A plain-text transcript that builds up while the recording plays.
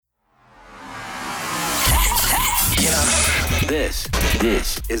This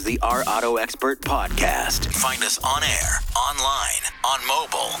is the Our Auto Expert Podcast. Find us on air, online, on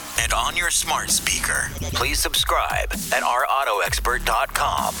mobile, and on your smart speaker. Please subscribe at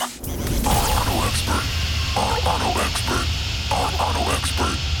ourautoexpert.com. Our Auto Expert. Our Auto Expert. Our Auto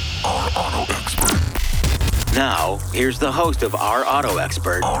Expert. Our Auto Expert. Now, here's the host of Our Auto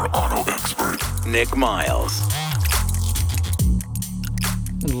Expert, Our Auto Expert. Nick Miles.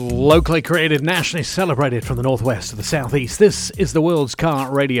 Locally created, nationally celebrated from the northwest to the southeast, this is the world's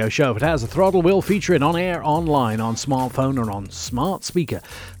car radio show. If it has a throttle, we'll feature it on air, online, on smartphone, or on smart speaker.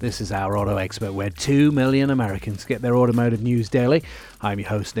 This is Our Auto Expert, where 2 million Americans get their automotive news daily. I'm your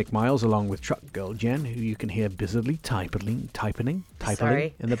host, Nick Miles, along with Truck Girl Jen, who you can hear busily typing in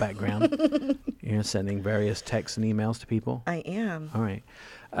the background. You're sending various texts and emails to people? I am. All right.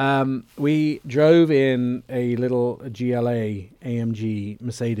 We drove in a little GLA AMG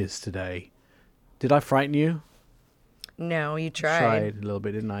Mercedes today. Did I frighten you? No, you tried. Tried a little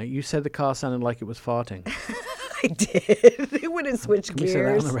bit, didn't I? You said the car sounded like it was farting. I did. It wouldn't switch Can we say that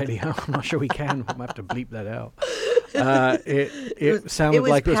gears. on the radio? I'm not sure we can. I might have to bleep that out. It sounded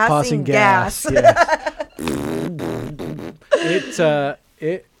like it was passing gas. Yes.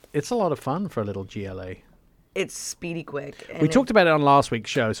 It's a lot of fun for a little GLA. It's speedy quick. We talked about it on last week's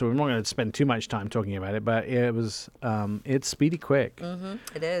show, so we're not going to spend too much time talking about it, but it's speedy quick. Mm-hmm,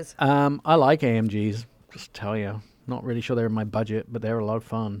 it is. I like AMGs, just tell you. Not really sure they're in my budget, but they're a lot of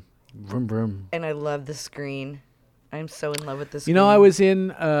fun. Vroom, vroom. And I love the screen. I'm so in love with the screen. You know, I was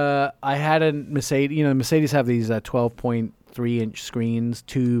in, I had a Mercedes, Mercedes have these 12.3-inch screens,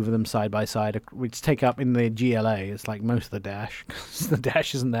 two of them side by side, which take up in the GLA. It's like most of the dash, because the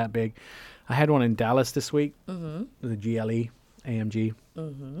dash isn't that big. I had one in Dallas this week, the GLE AMG.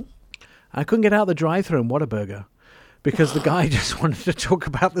 Mm-hmm. I couldn't get out the drive-thru in Whataburger because the guy just wanted to talk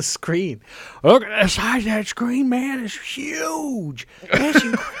about the screen. Look at the size of that screen, man. It's huge.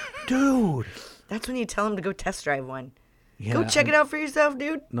 Dude. That's when you tell him to go test drive one. Yeah, Go check it out for yourself,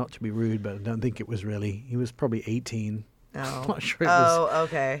 dude. Not to be rude, but I don't think it was really. He was probably 18. Oh. I'm not sure it was. Oh,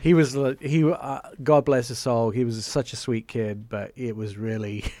 okay. He was, God bless his soul, he was such a sweet kid, but it was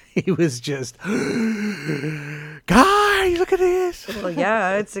really, he was just, guys, look at this. Well,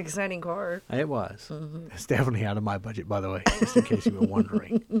 yeah, it's an exciting car. It was. Mm-hmm. It's definitely out of my budget, by the way, just in case you were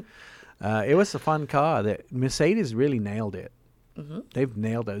wondering. It was a fun car. Mercedes really nailed it. Mm-hmm. They've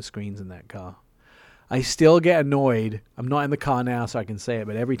nailed those screens in that car. I still get annoyed. I'm not in the car now, so I can say it,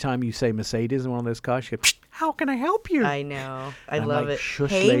 but every time you say Mercedes in one of those cars, you go, how can I help you? I know. I I'm love like, it. shush,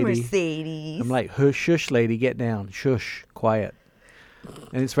 Hey, lady. Mercedes. I'm like, hush, shush, lady, get down. Shush, quiet.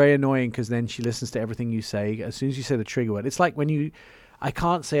 And it's very annoying because then she listens to everything you say. As soon as you say the trigger word, it's like when I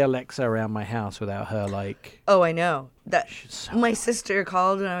can't say Alexa around my house without her, like. Oh, I know. She's so My sister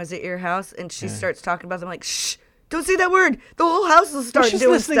called when I was at your house, and she starts talking about them. I'm like, shh, don't say that word. The whole house will start She's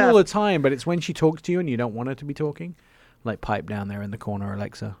doing listening stuff. all the time, but it's when she talks to you and you don't want her to be talking. Like, pipe down there in the corner,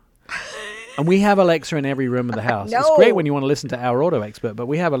 Alexa. And we have Alexa in every room of the house. No. It's great when you want to listen to Our Auto Expert, but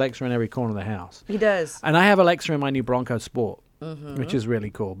we have Alexa in every corner of the house. He does. And I have Alexa in my new Bronco Sport, which is really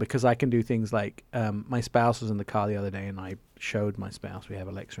cool because I can do things like my spouse was in the car the other day and I showed my spouse we have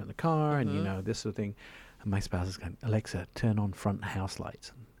Alexa in the car and, this sort of thing. And my spouse is going, Alexa, turn on front house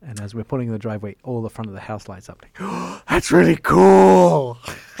lights. And as we're putting in the driveway, all the front of the house lights up. Like, oh, that's really cool.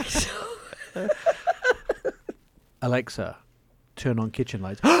 Alexa, turn on kitchen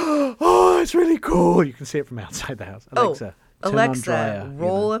lights. Oh, that's really cool. You can see it from outside the house. Alexa, turn on dryer.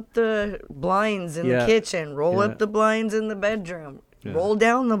 Roll up the blinds in the kitchen. Roll up the blinds in the bedroom. Yeah. Roll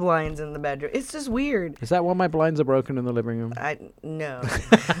down the blinds in the bedroom. It's just weird. Is that why my blinds are broken in the living room? No.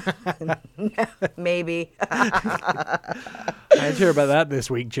 No, maybe. I had to hear about that this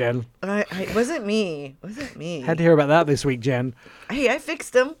week, Jen. Wasn't me. Had to hear about that this week, Jen. Hey, I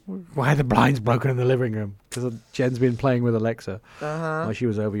fixed them. Why are the blinds broken in the living room? Because Jen's been playing with Alexa while she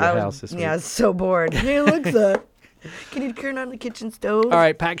was over your house this week. Yeah, I was so bored. Hey, Alexa, can you turn on the kitchen stove? All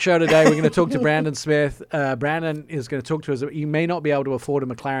right, packed show today. We're going to talk to Brandon Smith. Brandon is going to talk to us. You may not be able to afford a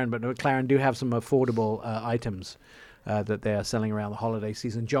McLaren, but McLaren do have some affordable items that they are selling around the holiday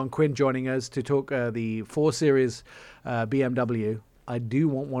season. John Quinn joining us to talk the 4 Series BMW. I do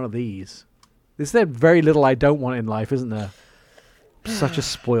want one of these. There's very little I don't want in life, isn't there? Such a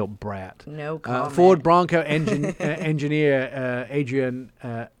spoiled brat. No comment. Ford Bronco engineer Adrian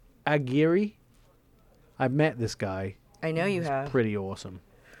Aguirre. I've met this guy. I know you have. Pretty awesome.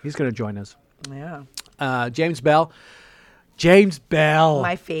 He's going to join us. Yeah. James Bell. James Bell.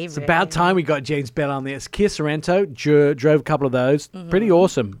 My favorite. It's about time we got James Bell on this. Kia Sorento. Drove a couple of those. Pretty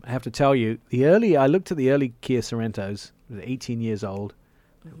awesome, I have to tell you. I looked at the early Kia Sorentos. It was 18 years old.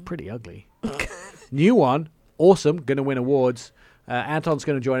 They were pretty ugly. New one. awesome, going to win awards. Anton's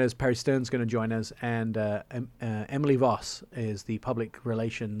going to join us, Perry Stern's going to join us, and Emily Voss is the public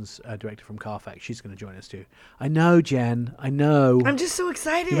relations director from Carfax. She's going to join us too. I know, Jen. I know. I'm just so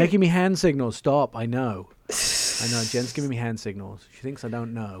excited. You're making me hand signals. Stop. I know. I know. Jen's giving me hand signals. She thinks I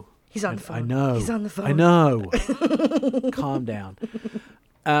don't know. He's on the phone. I know. He's on the phone. I know. Calm down.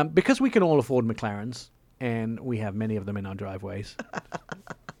 Because we can all afford McLarens, and we have many of them in our driveways.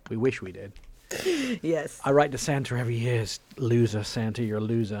 We wish we did. Yes. I write to Santa every year. Loser, Santa, you're a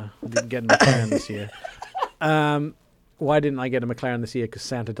loser. I didn't get a McLaren this year. Why didn't I get a McLaren this year? Because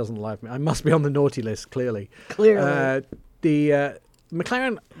Santa doesn't like me. I must be on the naughty list, clearly. Clearly. The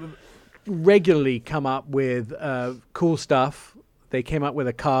McLaren regularly come up with cool stuff. They came up with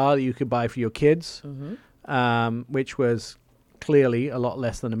a car that you could buy for your kids, which was clearly a lot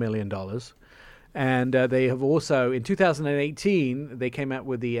less than $1 million. And they have also, in 2018, they came out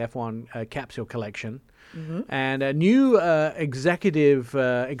with the F1 capsule collection. And a new executive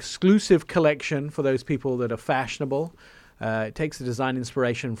exclusive collection for those people that are fashionable. It takes the design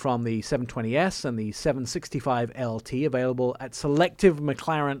inspiration from the 720S and the 765 LT, available at selective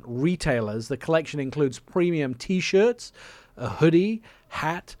McLaren retailers. The collection includes premium T-shirts, a hoodie,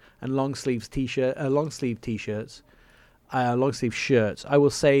 hat, and long-sleeve T-shirts. Long-sleeve shirts. I will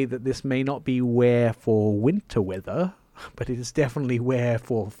say that this may not be wear for winter weather, but it is definitely wear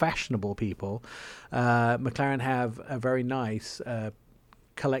for fashionable people. McLaren have a very nice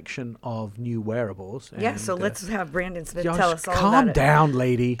collection of new wearables. Yeah, so let's have Brandon Smith Josh, tell us all about it. calm down,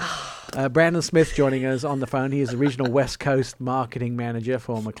 lady. Brandon Smith joining us on the phone. He is the regional West Coast marketing manager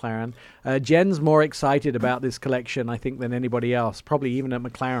for McLaren. Jen's more excited about this collection, I think, than anybody else, probably even at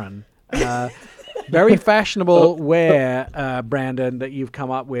McLaren. Very fashionable wear, Brandon, that you've come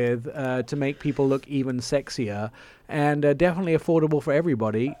up with to make people look even sexier, and definitely affordable for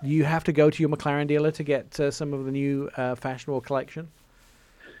everybody. You have to go to your McLaren dealer to get some of the new fashionable collection?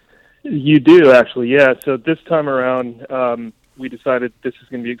 You do, actually, yeah. So this time around, we decided this is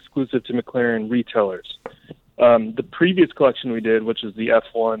going to be exclusive to McLaren retailers. The previous collection we did, which is the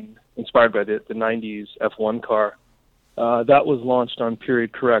F1, inspired by the 90s F1 car, that was launched on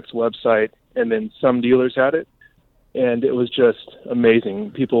Period Correct's website, and then some dealers had it, and it was just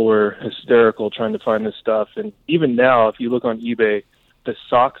amazing. People were hysterical trying to find this stuff, and even now, if you look on eBay, the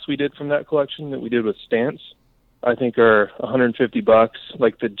socks we did from that collection that we did with Stance, I think are $150.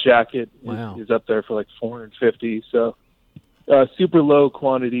 Like the jacket is up there for like $450. So super low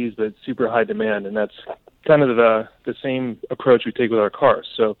quantities, but super high demand, and that's kind of the same approach we take with our cars.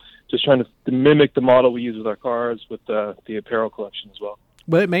 So just trying to mimic the model we use with our cars with the apparel collection as well.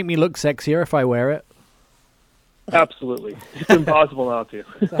 Will it make me look sexier if I wear it? Absolutely. It's impossible not to.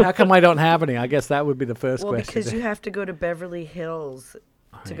 So how come I don't have any? I guess that would be the first question. Well, because you have to go to Beverly Hills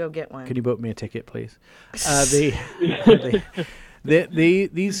to go get one. Can you book me a ticket, please?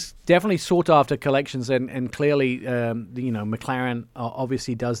 These definitely sought after collections, and clearly, McLaren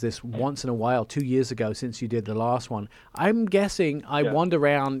obviously does this once in a while. 2 years ago, since you did the last one, I'm guessing I wander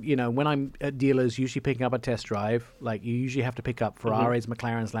around. When I'm at dealers, usually picking up a test drive. Like you usually have to pick up Ferraris,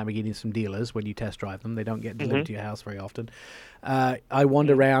 McLarens, Lamborghinis from dealers when you test drive them. They don't get delivered to your house very often. I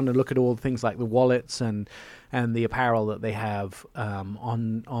wander around and look at all the things like the wallets and the apparel that they have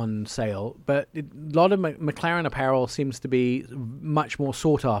on sale. But a lot of McLaren apparel seems to be much more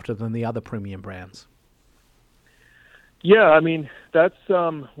sought after than the other premium brands. Yeah, I mean, that's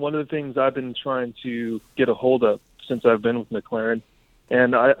one of the things I've been trying to get a hold of since I've been with McLaren.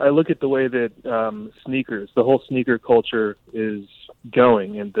 And I look at the way that sneakers, the whole sneaker culture is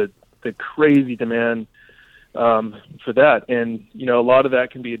going, and the crazy demand for that. And, a lot of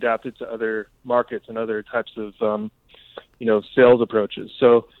that can be adapted to other markets and other types of, sales approaches.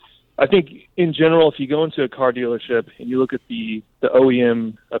 So I think in general, if you go into a car dealership and you look at the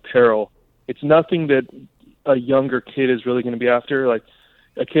OEM apparel, it's nothing that a younger kid is really going to be after. Like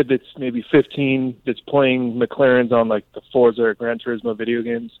a kid that's maybe 15 that's playing McLarens on like the Forza or Gran Turismo video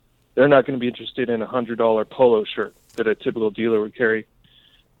games, they're not going to be interested in a $100 polo shirt that a typical dealer would carry.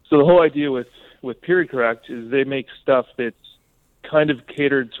 So the whole idea with Period Correct is they make stuff that's kind of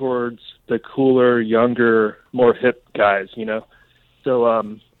catered towards the cooler, younger, more hip guys,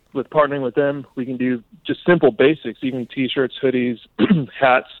 So with partnering with them, we can do just simple basics, even T-shirts, hoodies,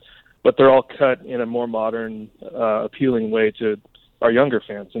 hats, but they're all cut in a more modern, appealing way to our younger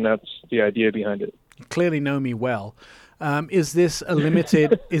fans, and that's the idea behind it. You clearly know me well. Is this a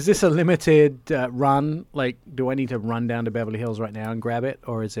limited? Is this a limited run? Like, do I need to run down to Beverly Hills right now and grab it,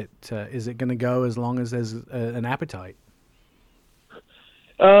 or is it going to go as long as there's an appetite?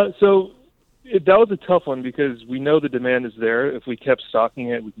 That was a tough one because we know the demand is there. If we kept stocking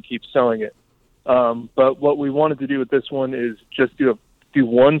it, we can keep selling it. But what we wanted to do with this one is just do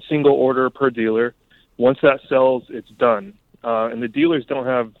one single order per dealer. Once that sells, it's done. And the dealers don't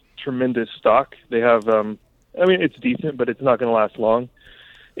have tremendous stock. They have, it's decent, but it's not going to last long.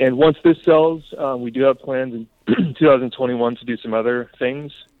 And once this sells, we do have plans in 2021 to do some other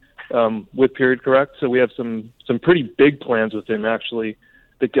things with Period Correct. So we have some pretty big plans with him, actually,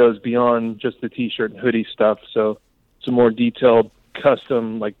 that goes beyond just the T-shirt and hoodie stuff. So some more detailed,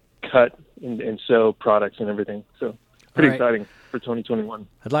 custom, like cut and sew products and everything. So pretty exciting for 2021.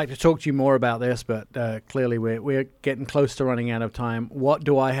 I'd like to talk to you more about this, but clearly we're getting close to running out of time. What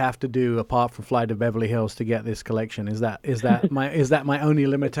do I have to do apart from fly to Beverly Hills to get this collection? Is that my only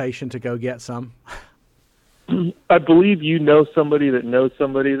limitation to go get some? I believe you know somebody that knows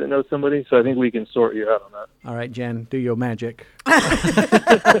somebody that knows somebody, so I think we can sort you out on that. All right, Jen, do your magic.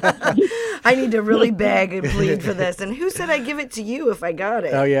 I need to really beg and plead for this. And who said I'd give it to you if I got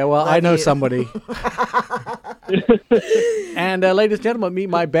it? Oh, yeah, well, Love I know you. somebody. And ladies and gentlemen, meet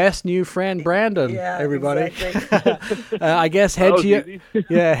my best new friend, Brandon. Yeah, everybody. exactly. I guess head to your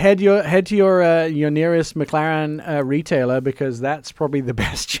nearest McLaren retailer, because that's probably the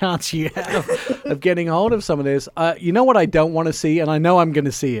best chance you have of getting a hold of some of this. You know what I don't want to see, and I know I'm going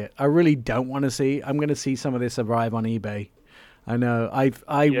to see it. I really don't want to see. I'm going to see some of this arrive on eBay. I know. I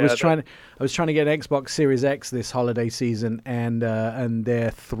was trying to get an Xbox Series X this holiday season, and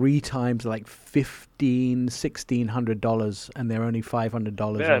they're 3 times like $1,600, and they're only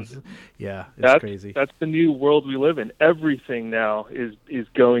 $500. Yeah, it's crazy. That's the new world we live in. Everything now is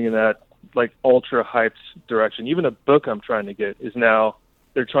going in that like ultra hyped direction. Even a book I'm trying to get is now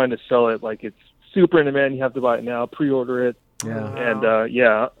they're trying to sell it like it's super in demand. You have to buy it now, pre-order it. Yeah. And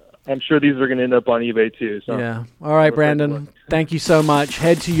I'm sure these are going to end up on eBay too. So. Yeah. All right, Brandon. Thank you so much.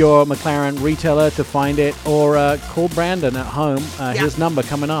 Head to your McLaren retailer to find it, or call Brandon at home. His number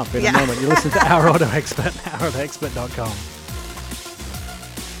coming up in a moment. You listen to Our Auto Expert, OurAutoExpert.com.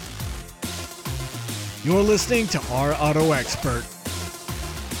 You're listening to Our Auto Expert.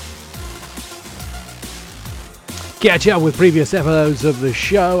 Catch up with previous episodes of the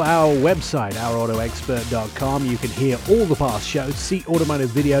show, our website, OurAutoExpert.com. You can hear all the past shows, see automotive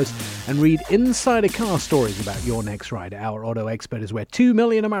videos, and read insider car stories about your next ride. Our Auto Expert is where 2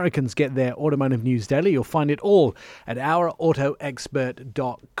 million Americans get their automotive news daily. You'll find it all at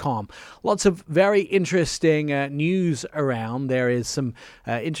OurAutoExpert.com. Lots of very interesting news around. There is some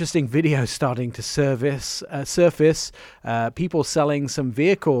interesting videos starting to surface. People selling some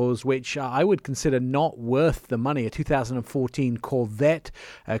vehicles which I would consider not worth the money. 2014 Corvette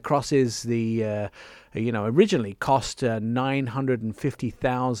crosses the originally cost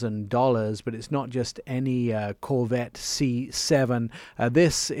 $950,000, but it's not just any Corvette C7.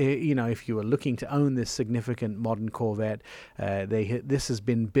 If you were looking to own this significant modern Corvette, this has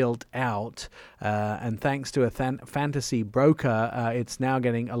been built out, and thanks to a fantasy broker, it's now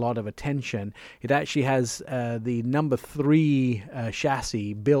getting a lot of attention. It actually has the number 3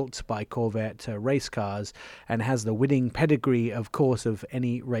 chassis built by Corvette race cars, and has the winning pedigree, of course, of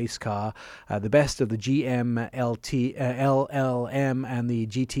any race car. The best of the GM LLM and the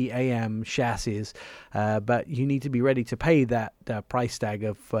GTAM chassis, but you need to be ready to pay that price tag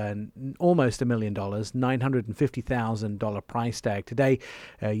of almost $1 million, $950,000 price tag. Today,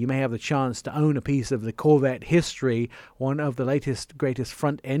 you may have the chance to own a piece of the Corvette history, one of the latest, greatest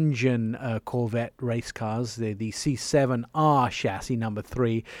front-engine Corvette race cars, the C7R chassis number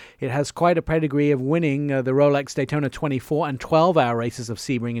 3. It has quite a pedigree of winning the Rolex Daytona 24 and 12-hour races of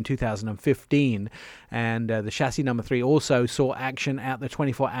Sebring in 2015. And the chassis number 3 also saw action at the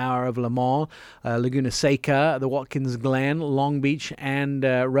 24-hour of Le Mans, Laguna Seca, the Watkins Glen, Long Beach, and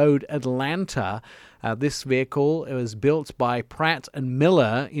Road Atlanta. This vehicle was built by Pratt &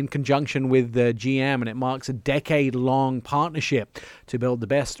 Miller in conjunction with GM, and it marks a decade-long partnership to build the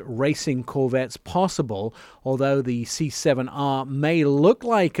best racing Corvettes possible. Although the C7R may look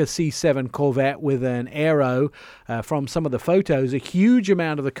like a C7 Corvette with an aero, from some of the photos, a huge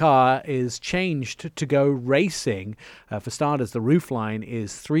amount of the car is changed to go racing. For starters, the roofline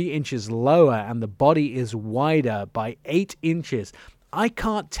is 3 inches lower and the body is wider by 8 inches. I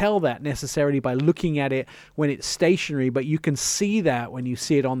can't tell that necessarily by looking at it when it's stationary, but you can see that when you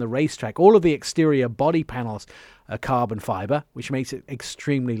see it on the racetrack. All of the exterior body panels are carbon fiber, which makes it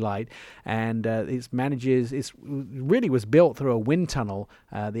extremely light, and it really was built through a wind tunnel.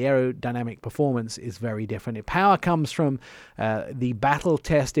 The aerodynamic performance is very different. Its power comes from the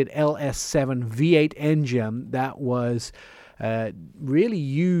battle-tested LS7 V8 engine that was really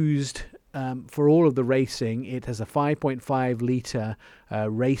used for all of the racing, it has a 5.5 litre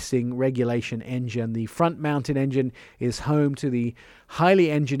racing regulation engine. The front-mounted engine is home to the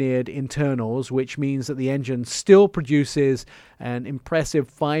highly engineered internals, which means that the engine still produces an impressive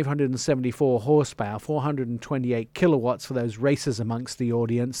 574 horsepower, 428 kilowatts for those racers amongst the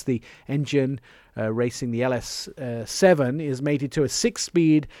audience. The engine racing the LS7 is mated to a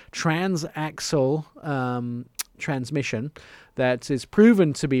 6-speed transaxle transmission that is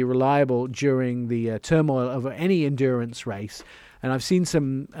proven to be reliable during the turmoil of any endurance race. And I've seen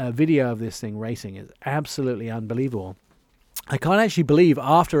some video of this thing racing. It's absolutely unbelievable. I can't actually believe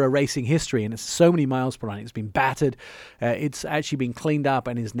after a racing history, and it's so many miles per hour, it's been battered, it's actually been cleaned up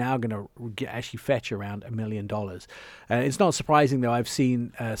and is now going to actually fetch around $1 million. It's not surprising, though. I've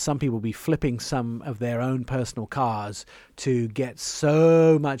seen some people be flipping some of their own personal cars to get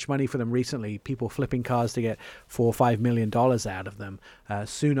so much money for them recently. People flipping cars to get $4 or $5 million out of them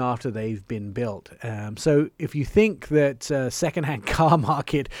soon after they've been built. So if you think that secondhand car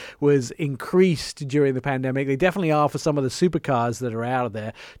market was increased during the pandemic, they definitely are for some of the supercars that are out of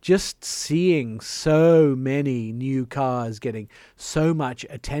there. Just seeing so many new cars getting so much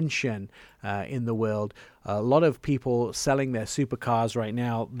attention in the world. A lot of people selling their supercars right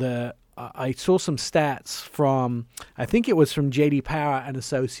now. I saw some stats from, I think it was from JD Power and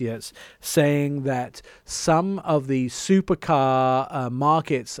Associates, saying that some of the supercar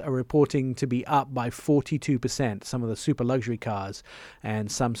markets are reporting to be up by 42%, some of the super luxury cars,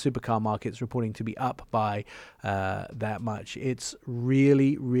 and some supercar markets reporting to be up by that much. It's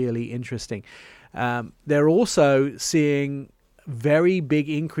really, really interesting. They're also seeing very big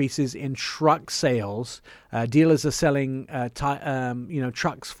increases in truck sales. Dealers are selling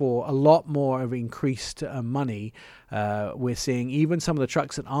trucks for a lot more of increased money. We're seeing even some of the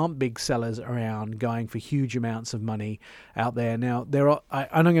trucks that aren't big sellers around going for huge amounts of money out there. Now,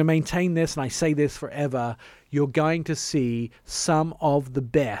 I'm going to maintain this, and I say this forever, you're going to see some of the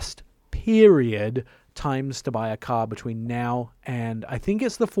best, period, times to buy a car between now and I think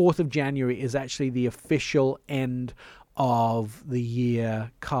it's the 4th of January is actually the official end of the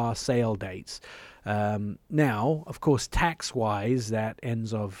year car sale dates. Now, of course, tax-wise, that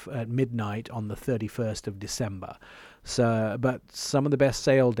ends at midnight on the 31st of December. So, but some of the best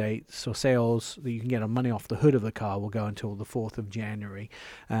sale dates or sales that you can get on money off the hood of the car will go until the 4th of January.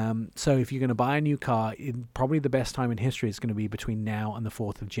 So if you're going to buy a new car, probably the best time in history is going to be between now and the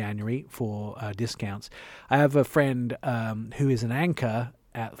 4th of January for discounts. I have a friend who is an anchor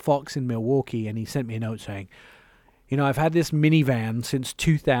at Fox in Milwaukee, and he sent me a note saying, I've had this minivan since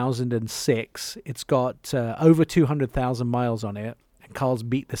 2006. It's got over 200,000 miles on it. And Carl's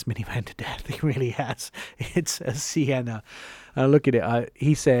beat this minivan to death. He really has. It's a Sienna. Look at it.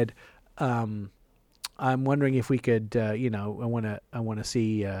 He said, I'm wondering if we could, I want to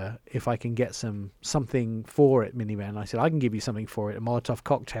see if I can get something for it, minivan. I said, I can give you something for it, a Molotov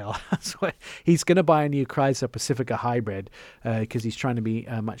cocktail. That's what he's going to buy a new Chrysler Pacifica hybrid because he's trying to be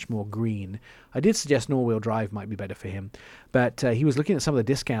much more green. I did suggest an all-wheel drive might be better for him, but he was looking at some of the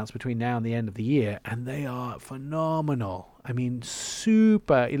discounts between now and the end of the year, and they are phenomenal. I mean, at least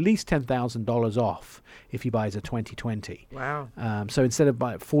 $10,000 off if he buys a 2020. Wow. So instead of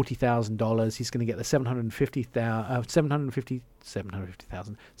buying $40,000, he's going to get the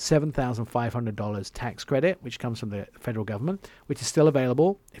 $7,500 tax credit, which comes from the federal government, which is still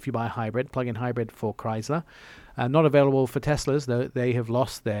available if you buy a hybrid, plug-in hybrid for Chrysler. Not available for Teslas, though they have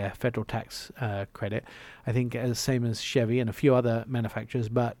lost their federal tax credit, I think, same as Chevy and a few other manufacturers,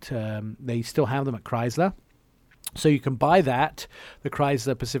 but they still have them at Chrysler. So you can buy that, the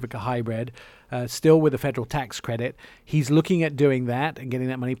Chrysler Pacifica hybrid, still with a federal tax credit. He's looking at doing that and getting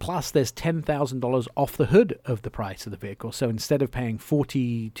that money. Plus, there's $10,000 off the hood of the price of the vehicle. So instead of paying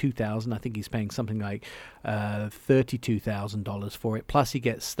 $42,000, I think he's paying something like $32,000 for it. Plus, he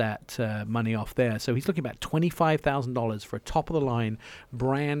gets that money off there. So he's looking at about $25,000 for a top-of-the-line,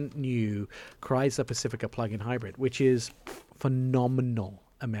 brand new Chrysler Pacifica plug-in hybrid, which is phenomenal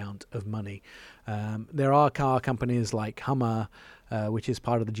amount of money. There are car companies like Hummer, which is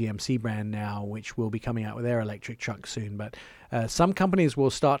part of the GMC brand now, which will be coming out with their electric trucks soon. But some companies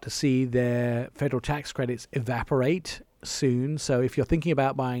will start to see their federal tax credits evaporate soon. So if you're thinking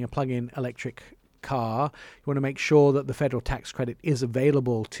about buying a plug-in electric car, you want to make sure that the federal tax credit is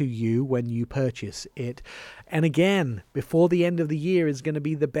available to you when you purchase it. And again, before the end of the year is going to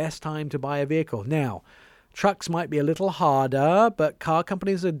be the best time to buy a vehicle. Now, trucks might be a little harder, but car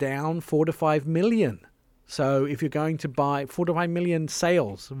companies are down 4 to 5 million. So if you're going to buy 4 to 5 million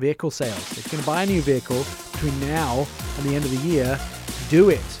vehicle sales, if you're going to buy a new vehicle between now and the end of the year, do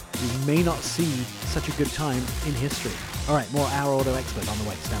it. You may not see such a good time in history. All right, more Our Auto Expert on the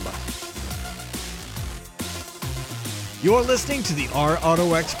way. Stand by. You're listening to the Our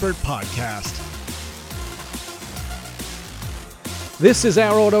Auto Expert podcast. This is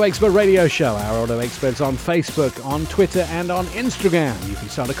Our Auto Expert radio show. Our Auto Experts on Facebook, on Twitter, and on Instagram. You can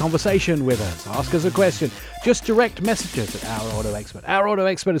start a conversation with us, ask us a question, just direct messages at Our Auto Expert. Our Auto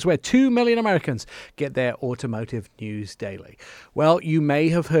Expert is where 2 million Americans get their automotive news daily. Well, you may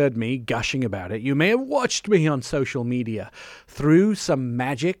have heard me gushing about it. You may have watched me on social media through some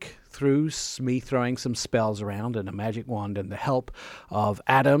magic, through me throwing some spells around and a magic wand and the help of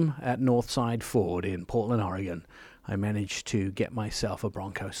Adam at Northside Ford in Portland, Oregon. I managed to get myself a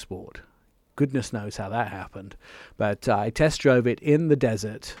Bronco Sport. Goodness knows how that happened. But I test drove it in the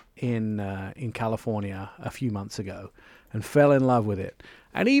desert in California a few months ago and fell in love with it.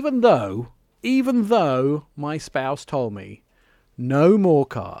 And even though my spouse told me no more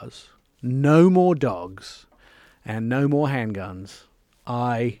cars, no more dogs, and no more handguns,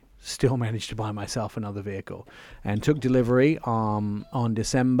 I still managed to buy myself another vehicle and took delivery on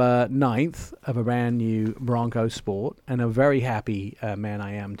December 9th of a brand new Bronco Sport, and a very happy man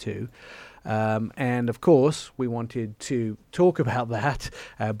I am too. And of course, we wanted to talk about that,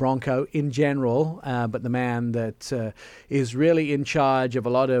 Bronco in general, but the man that is really in charge of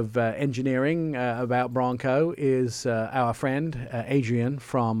a lot of engineering about Bronco is our friend Adrian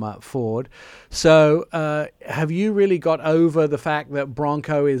from Ford. So have you really got over the fact that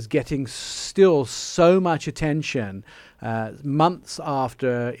Bronco is getting still so much attention months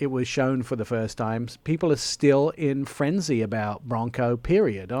after it was shown for the first time? People are still in frenzy about Bronco,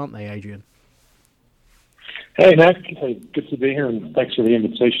 period, aren't they, Adrian? Hey, Mac. Hey, good to be here, and thanks for the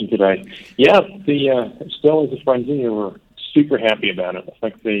invitation today. Yeah, still is a frenzy, and we're super happy about it. I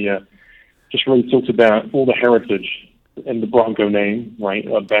think they just really talks about all the heritage in the Bronco name, right,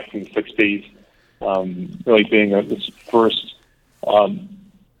 back in the 60s, really being this first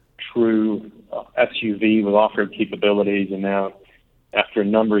true SUV with off-road capabilities, and now, after a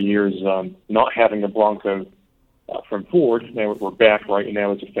number of years not having a Bronco from Ford, now we're back right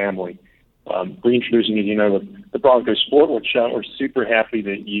now as a family. Reintroducing the Bronco Sport, which we're super happy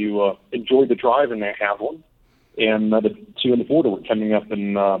that you enjoyed the drive and now have one. And the 2 and the 4 are coming up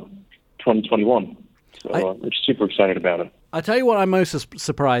in 2021. So we're super excited about it. I'll tell you what I'm most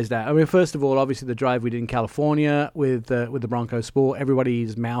surprised at. I mean, first of all, obviously the drive we did in California with the Bronco Sport,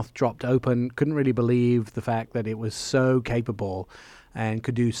 everybody's mouth dropped open, couldn't really believe the fact that it was so capable and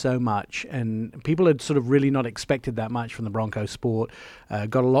could do so much. And people had sort of really not expected that much from the Bronco Sport,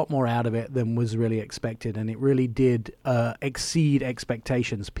 got a lot more out of it than was really expected, and it really did exceed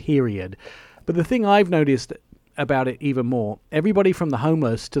expectations, period. But the thing I've noticed about it even more, everybody from the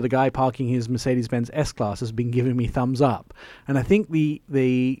homeless to the guy parking his Mercedes-Benz S-Class has been giving me thumbs up. And I think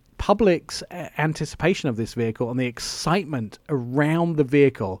the public's anticipation of this vehicle and the excitement around the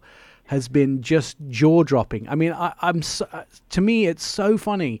vehicle has been just jaw-dropping. I mean, to me, it's so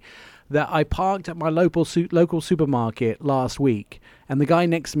funny that I parked at my local supermarket last week, and the guy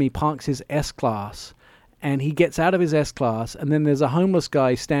next to me parks his S-Class, and he gets out of his S-Class, and then there's a homeless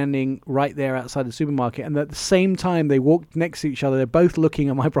guy standing right there outside the supermarket, and at the same time they walk next to each other, they're both looking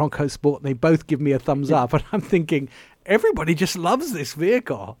at my Bronco Sport, and they both give me a thumbs up, and I'm thinking, everybody just loves this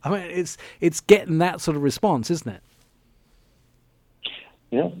vehicle. I mean, it's getting that sort of response, isn't it?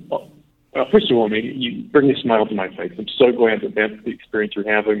 Yeah. Well, first of all, I mean, you bring a smile to my face. I'm so glad that that's the experience you're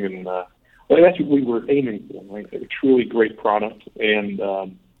having, and that's what we were aiming for, right? A truly great product, and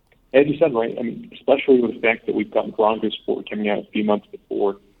as you said, right, I mean, especially with the fact that we've got Bronco Sport coming out a few months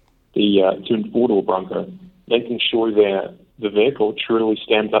before the 2 and 4 Bronco, making sure that the vehicle truly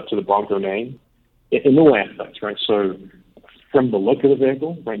stands up to the Bronco name in all aspects, right? So from the look of the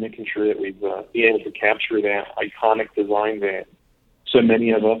vehicle, right, making sure that we've been able to capture that iconic design that so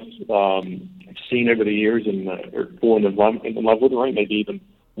many of us have seen over the years and are falling in love with it, right? Maybe even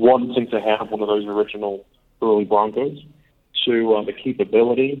wanting to have one of those original early Broncos. To the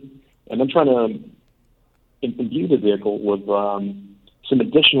capability, and then trying to imbue the vehicle with some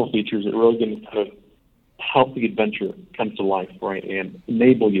additional features that really going to kind of help the adventure come to life, right, and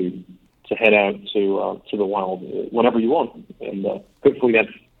enable you to head out to the wild whenever you want, and hopefully that's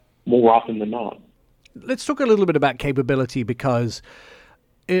more often than not. Let's talk a little bit about capability, because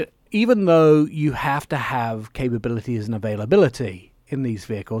even though you have to have capabilities and availability in these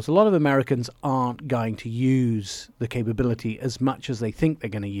vehicles, a lot of Americans aren't going to use the capability as much as they think they're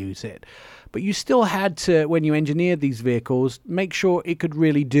going to use it. But you still had to, when you engineered these vehicles, make sure it could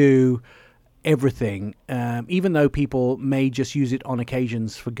really do everything, even though people may just use it on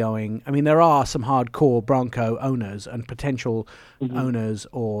occasions for going. I mean, there are some hardcore Bronco owners and potential owners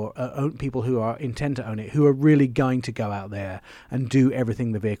or people who are intend to own it, who are really going to go out there and do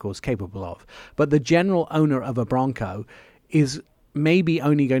everything the vehicle is capable of. But the general owner of a Bronco is maybe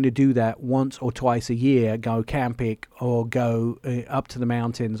only going to do that once or twice a year, go camping or go up to the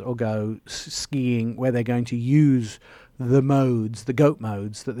mountains or go skiing, where they're going to use the modes, the GOAT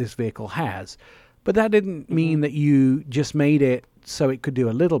modes that this vehicle has. But that didn't mean that you just made it so it could do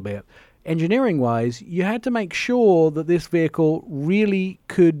a little bit. Engineering-wise, you had to make sure that this vehicle really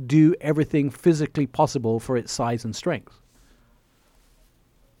could do everything physically possible for its size and strength.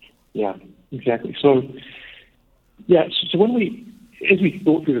 Yeah, exactly. So when as we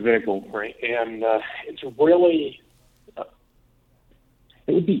thought through the vehicle, right, and it's really,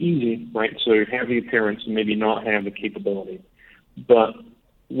 it would be easy, right, to have the appearance and maybe not have the capability. But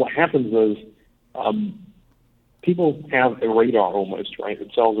what happens is people have a radar almost, right,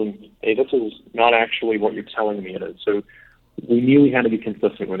 that tells them, hey, this is not actually what you're telling me it is. So we knew we had to be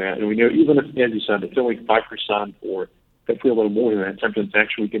consistent with that. And we knew even if, as you said, it's only 5% or hopefully a little more than that, something's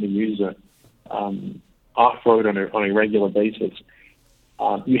actually going to use it off-road on a regular basis,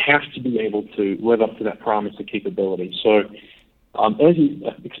 you have to be able to live up to that promise of capability. So as you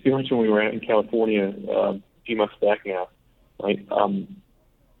experienced when we were out in California a few months back now, right, kind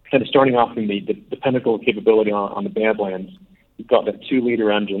of starting off in the pinnacle of capability on the Badlands, you've got that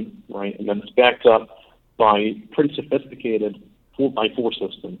 2-liter engine, right, and then it's backed up by pretty sophisticated 4x4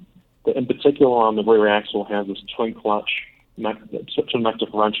 system. That in particular on the rear axle has this twin clutch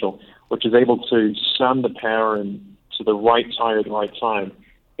differential, which is able to send the power in to the right tire at the right time.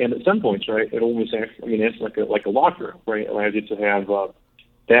 And at some points, right, it almost acts, I mean, it's like a locker, right? It allows you to have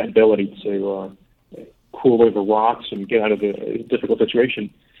that ability to cool over rocks and get out of a difficult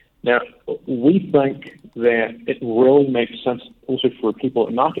situation. Now, we think that it really makes sense also for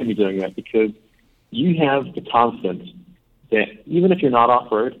people not going to be doing that, because you have the confidence that even if you're not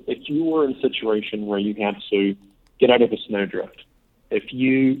off-road, if you were in a situation where you had to get out of a snowdrift, if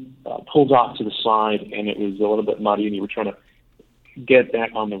you pulled off to the side and it was a little bit muddy and you were trying to get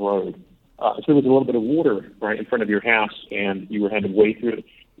back on the road, if there was a little bit of water right in front of your house and you were having to wade through it,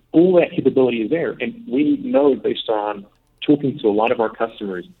 all that capability is there. And we know, based on talking to a lot of our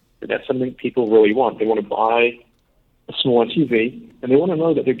customers, that that's something people really want. They want to buy a small SUV, and they want to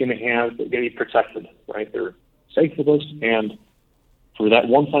know that they're going to be protected, right? They're safe with us, and for that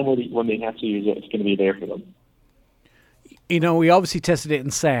one time when they have to use it, it's going to be there for them. You know, we obviously tested it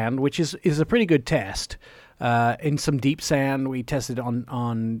in sand, which is a pretty good test. In some deep sand, we tested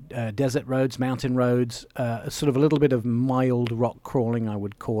on desert roads, mountain roads, sort of a little bit of mild rock crawling, I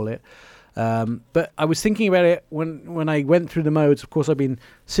would call it. But I was thinking about it when I went through the modes. Of course, I've been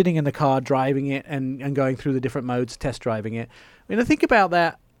sitting in the car driving it and going through the different modes, test driving it. I mean, I think about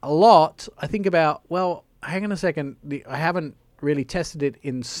that a lot. I think about, well, hang on a second, I haven't really tested it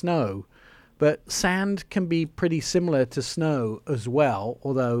in snow. But sand can be pretty similar to snow as well,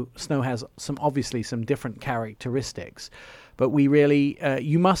 although snow has obviously some different characteristics. But we really,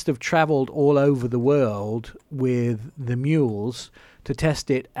 you must have traveled all over the world with the mules to test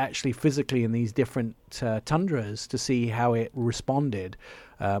it actually physically in these different tundras to see how it responded.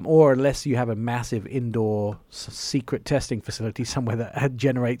 Or unless you have a massive indoor secret testing facility somewhere that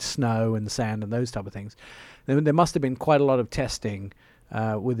generates snow and sand and those type of things. There must have been quite a lot of testing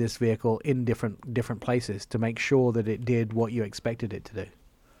with this vehicle in different places to make sure that it did what you expected it to do.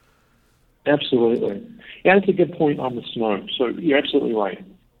 Absolutely. Yeah, that's a good point on the snow. So you're absolutely right.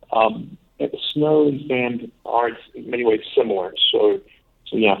 Snow and sand are in many ways similar. So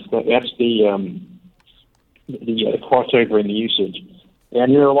yes, that's the crossover in the usage.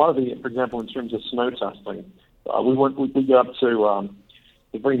 And, a lot of for example, in terms of snow testing, we go up to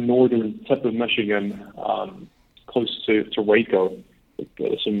the very northern tip of Michigan, close to Waco.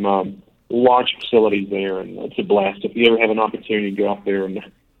 There's some large facilities there, and it's a blast. If you ever have an opportunity to go up there and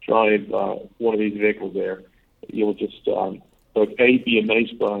drive one of these vehicles there, you'll just both A, be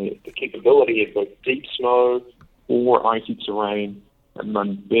amazed by the capability of both deep snow or icy terrain, and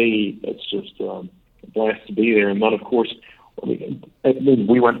then B, it's just a blast to be there. And then, of course,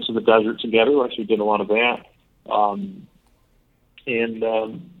 we went to the desert together, so we did a lot of that. And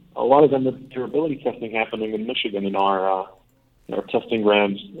a lot of them, the durability testing happening in Michigan in our testing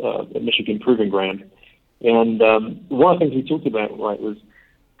grounds, Michigan Proving Ground. And one of the things we talked about, right, was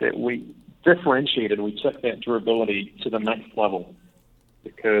that we differentiated, we took that durability to the next level,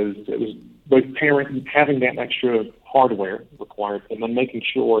 because it was both having that extra hardware required, and then making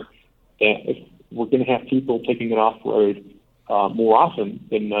sure that if we're going to have people taking it off-road more often,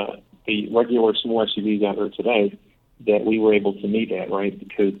 then the regular small SUVs out there today, that we were able to meet that, right?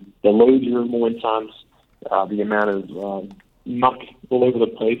 Because the loads are more intense, the amount of muck all over the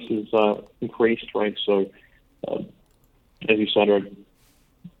place is increased, right? So, as you said,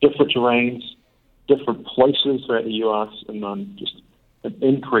 different terrains, different places throughout the U.S., and then just an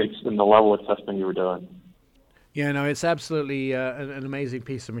increase in the level of testing you were doing. Yeah, no, it's absolutely an amazing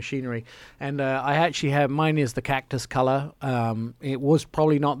piece of machinery. And I actually have, mine is the cactus color. It was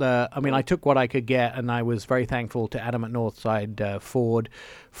probably not I took what I could get, and I was very thankful to Adam at Northside Ford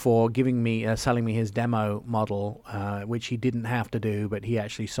for giving me, selling me his demo model, which he didn't have to do, but he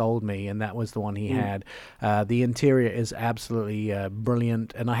actually sold me, and that was the one he had. The interior is absolutely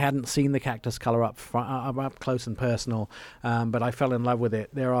brilliant, and I hadn't seen the cactus color up close and personal, but I fell in love with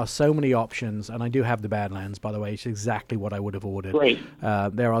it. There are so many options, and I do have the Badlands, by the way. It's exactly what I would have ordered. Great.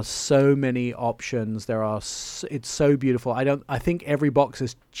 There are so many options. It's so beautiful. I think every box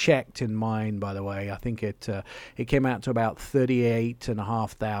is checked in mine, by the way. I think it came out to about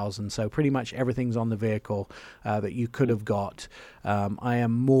 38,500. So pretty much everything's on the vehicle that you could have got. I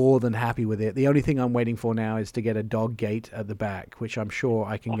am more than happy with it. The only thing I'm waiting for now is to get a dog gate at the back, which I'm sure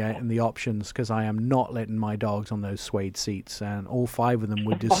I can get in the options, because I am not letting my dogs on those suede seats, and all 5 of them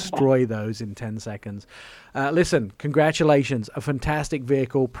would destroy those in 10 seconds. Listen, congratulations. A fantastic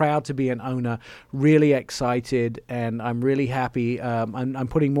vehicle. Proud to be an owner. Really excited, and I'm really happy. I'm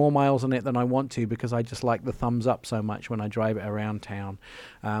putting more miles on it than I want to, because I just like the thumbs up so much when I drive it around town.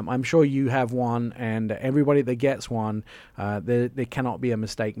 I'm sure you have one, and everybody that gets one, there cannot be a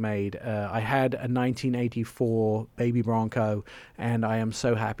mistake made. I had a 1984 Baby Bronco, and I am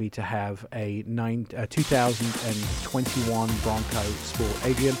so happy to have a 2021 Bronco Sport.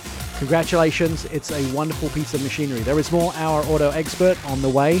 Adrian, congratulations. It's a wonderful piece of machinery. There is more Our Auto Expert on the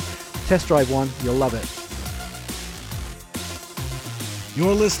way. Test drive one. You'll love it.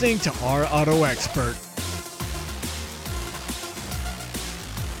 You're listening to Our Auto Expert.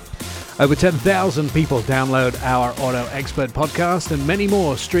 Over 10,000 people download Our Auto Expert podcast, and many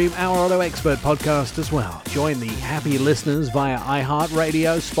more stream Our Auto Expert podcast as well. Join the happy listeners via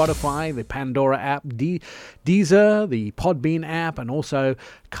iHeartRadio, Spotify, the Pandora app, Deezer, the Podbean app, and also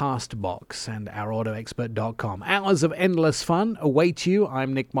Castbox and OurAutoExpert.com. Hours of endless fun await you.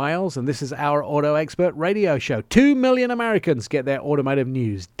 I'm Nick Miles, and this is Our Auto Expert radio show. 2 million Americans get their automotive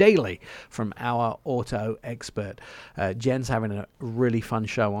news daily from Our Auto Expert. Jen's having a really fun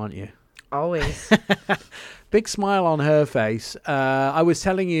show, aren't you? Always. Big smile on her face. I was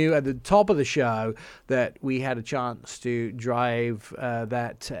telling you at the top of the show that we had a chance to drive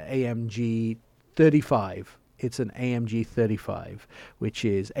that AMG 35. It's an AMG 35, which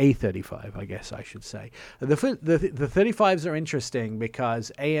is A35, I guess I should say. The 35s are interesting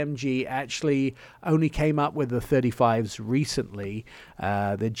because AMG actually only came up with the 35s recently,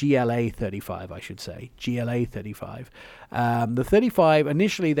 the GLA 35, I should say, GLA 35. The 35,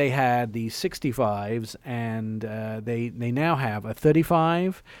 initially they had the 65s, and they now have a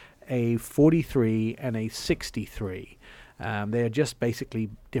 35, a 43, and a 63. They're just basically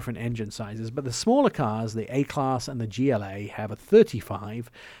different engine sizes. But the smaller cars, the A-Class and the GLA, have a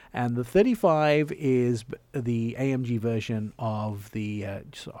 35. And the 35 is the AMG version of the,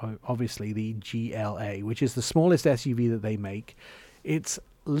 obviously, the GLA, which is the smallest SUV that they make. It's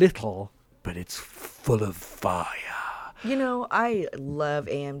little, but it's full of fire. You know, I love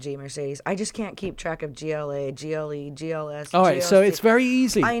AMG Mercedes. I just can't keep track of GLA, GLE, GLS. All right, GLC. so it's very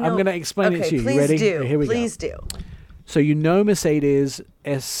easy. I know. I'm going to explain it to you. Please You ready? do. Here we go. Please do. So you know Mercedes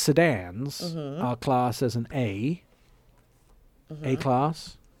S sedans are classed as an A,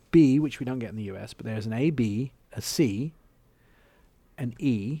 A-Class, B, which we don't get in the US, but there's an A, B, a C, an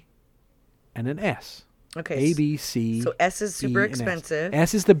E, and an S. Okay. A, B, C. So S is super E, and expensive.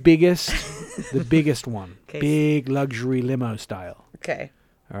 S is the biggest, the biggest one. Okay. Big luxury limo style. Okay.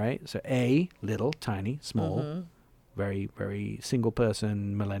 All right. So A, little, tiny, small, very, very single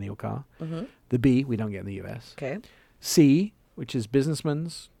person millennial car. The B, we don't get in the US. Okay. C, which is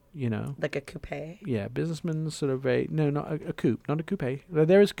businessman's, you know. Like a coupe. Yeah, businessman's sort of not a coupe, not a coupe.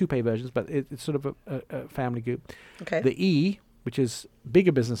 There is coupe versions, but it's sort of a family coupe. Okay. The E, which is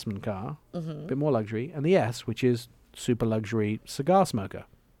bigger businessman car, a bit more luxury. And the S, which is super luxury cigar smoker.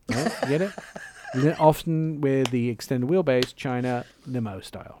 Right? You get it? Often with the extended wheelbase, China limo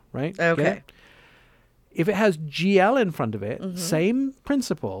style, right? Get Okay. it? If it has GL in front of it, same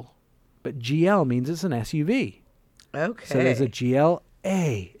principle, but GL means it's an SUV. Okay. So there's a GLA.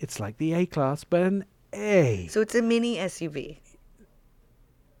 It's like the A-Class, but an A. So it's a mini SUV.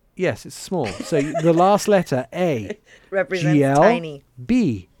 Yes, it's small. So the last letter, A. Represents GL, tiny.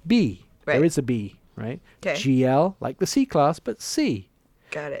 B. Right. There is a B, right? 'Kay. GL, like the C-Class, but C.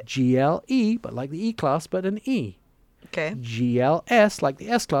 Got it. GLE, but like the E-Class, but an E. Okay. GLS, like the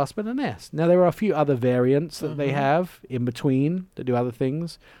S-Class, but an S. Now, there are a few other variants that they have in between that do other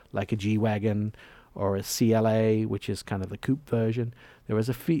things, like a G-Wagon or a CLA, which is kind of the coupe version. There is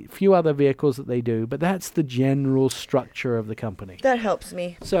a few other vehicles that they do, but that's the general structure of the company. That helps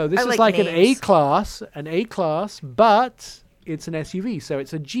me. So this I is like like names. an A-Class, but it's an SUV, so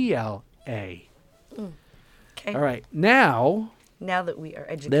it's a GLA. Okay. All right, now Now that we are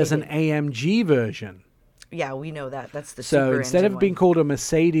educated. there's an AMG version. Yeah, we know that. That's the So super instead engine of being one. called a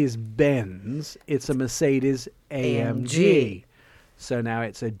Mercedes-Benz, it's a Mercedes AMG. So now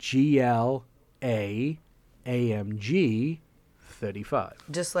it's a GLA AMG 35.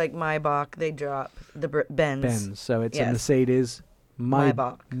 Just like Maybach, they drop the Benz. Benz. So it's a Yes. Mercedes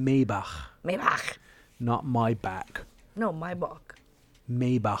Maybach. Maybach, Maybach. not my back. No, Maybach.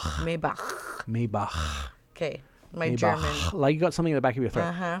 Maybach. Maybach. Maybach. Okay. My Maybach. German. Like you got something in the back of your throat.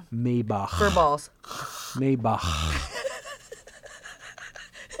 Uh-huh. Maybach. Fur balls. Maybach.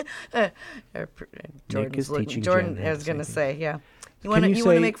 Jordan's is looking. teaching Jordan, Jen I how was to gonna say say, yeah. You Can wanna you you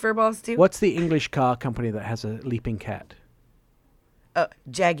wanna say- make fur balls too? What's the English car company that has a leaping cat?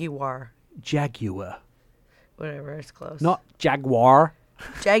 Jaguar. Jaguar. Whatever, it's close. Not Jaguar.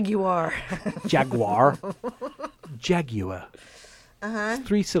 Jaguar. Jaguar. Jaguar. Uh-huh.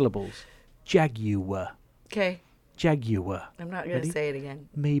 3 syllables. Jaguar. Okay. Jaguar. I'm not gonna Ready? say it again.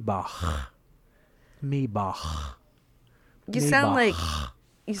 Maybach. Maybach. You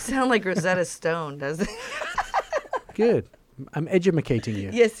sound like Rosetta Stone, doesn't it? Good. I'm educating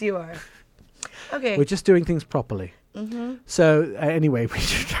you. Yes, you are. Okay. We're just doing things properly. Mm-hmm. So anyway, we're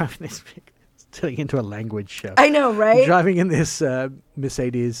driving this. It's turning into a language show. I know, right? Driving in this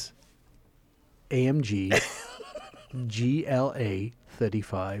Mercedes AMG GLA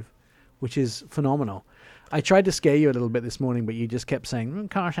 35, which is phenomenal. I tried to scare you a little bit this morning, but you just kept saying,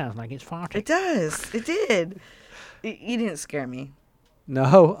 car sounds like it's farting. It does. It did. You didn't scare me.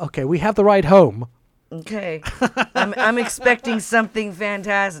 No? Okay, we have the ride home. Okay. I'm expecting something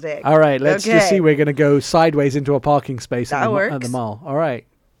fantastic. All right, let's just see. We're going to go sideways into a parking space at That the works. mall. All right.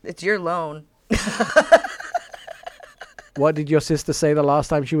 It's your loan. What did your sister say the last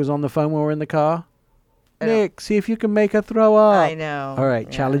time she was on the phone when we were in the car? Nick, see if you can make her throw up. I know. All right,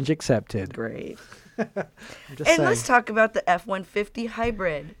 Yeah. challenge accepted. Great. I'm just And saying. let's talk about the F-150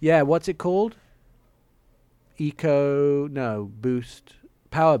 hybrid. Yeah, what's it called? Boost.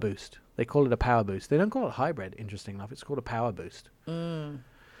 Power Boost. They call it a Power Boost. They don't call it hybrid, interesting enough. It's called a Power Boost. Okay.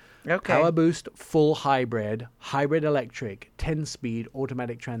 Power Boost full hybrid, hybrid electric, 10-speed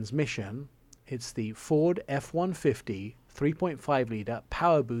automatic transmission. It's the Ford F-150 3.5 liter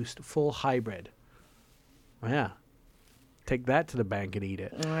Power Boost full hybrid. Yeah. Take that to the bank and eat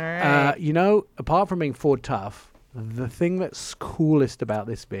it. All right. Apart from being Ford tough, the thing that's coolest about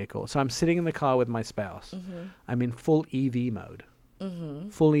this vehicle, so I'm sitting in the car with my spouse. Mm-hmm. I'm in full EV mode.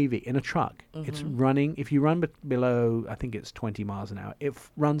 Full EV in a truck. It's running, if you run below, I think it's 20 miles an hour, it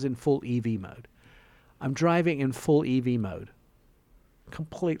runs in full EV mode. I'm driving in full EV mode.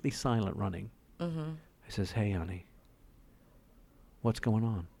 Completely silent running. He says, "Hey, honey, what's going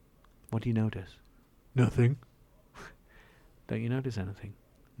on? What do you notice?" "Nothing." "Don't you notice anything?"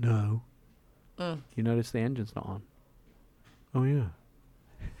 "No." "You notice the engine's not on?" "Oh, yeah."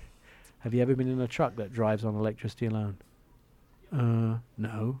 "Have you ever been in a truck that drives on electricity alone?"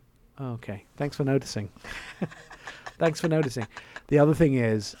 No." "Oh, okay. Thanks for noticing." Thanks for noticing. The other thing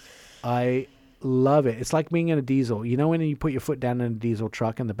is, I love it. It's like being in a diesel. You know when you put your foot down in a diesel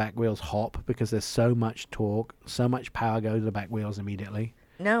truck and the back wheels hop because there's so much torque, so much power goes to the back wheels immediately?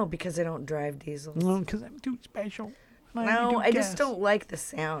 No, because I don't drive diesels. No, because I'm too special. No, I just don't like the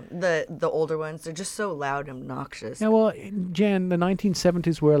sound. The older ones, they're just so loud and obnoxious. Yeah, well, Jan, the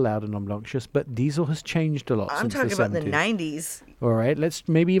 1970s were loud and obnoxious, but diesel has changed a lot I'm since talking the about 70s. the 90s. All right, let's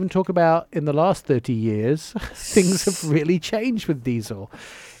maybe even talk about in the last 30 years, things have really changed with diesel.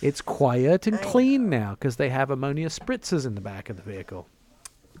 It's quiet and clean now because they have ammonia spritzers in the back of the vehicle.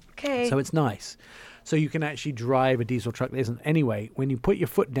 Okay. So it's nice. So you can actually drive a diesel truck. Anyway, when you put your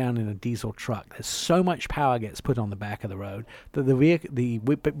foot down in a diesel truck, there's so much power gets put on the back of the road that the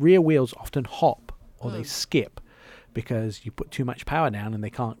rear wheels often hop or they skip because you put too much power down and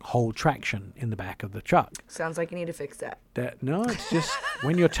they can't hold traction in the back of the truck. Sounds like you need to fix that. No, it's just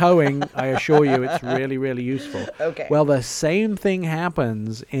when you're towing, I assure you, it's really, really useful. Okay. Well, the same thing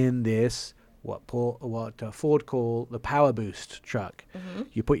happens in this, what Ford call the Power Boost truck.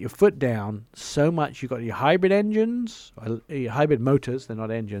 You put your foot down so much, you've got your hybrid engines, or your hybrid motors, they're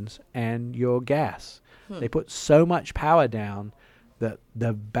not engines, and your gas. They put so much power down that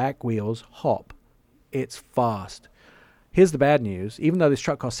the back wheels hop. It's fast. Here's the bad news. Even though this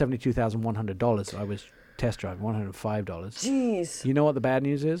truck cost $72,100, I was test driving $105. Jeez. You know what the bad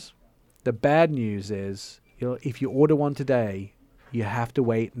news is? The bad news is if you order one today, you have to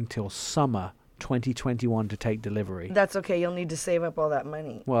wait until summer 2021 to take delivery. That's okay. You'll need to save up all that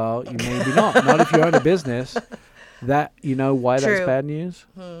money. Well, you maybe not. Not if you own a business. That, you know why that's True. bad news?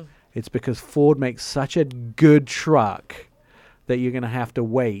 It's because Ford makes such a good truck that you're going to have to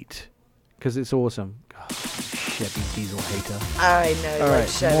wait because it's awesome. God, Chevy diesel hater. I know. All Like right,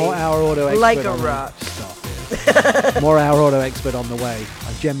 Chevy. more Our Auto Expert. Like a on the- rock. Stop it. More Our Auto Expert on the way.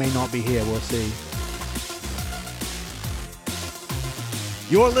 Jen may not be here. We'll see.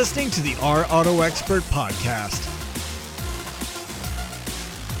 You're listening to the Our Auto Expert podcast.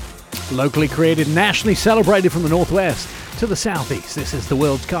 Locally created, nationally celebrated from the Northwest to the Southeast. This is the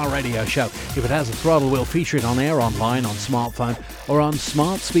World's Car Radio Show. If it has a throttle, we'll feature it on air, online, on smartphone, or on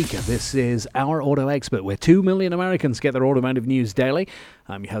smart speaker. This is Our Auto Expert, where 2 million Americans get their automotive news daily.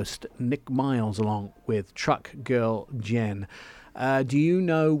 I'm your host, Nick Miles, along with Truck Girl Jen. Do you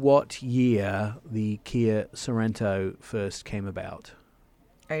know what year the Kia Sorento first came about?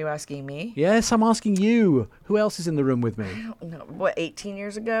 Are you asking me? Yes, I'm asking you. Who else is in the room with me? I don't know. What, 18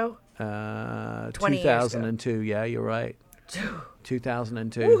 years ago? 20 years 2002. Yeah, you're right.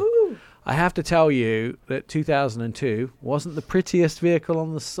 2002. Woohoo! I have to tell you that 2002 wasn't the prettiest vehicle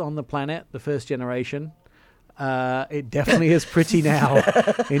on the planet, the first generation. It definitely is pretty now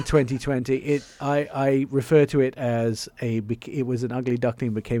in 2020. I refer to it as it was an ugly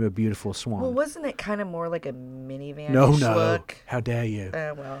duckling became a beautiful swan. Well, wasn't it kind of more like a minivan no. look? How dare you?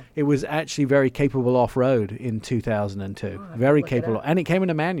 Well. It was actually very capable off-road in 2002. Oh, Very look it capable. up. And it came in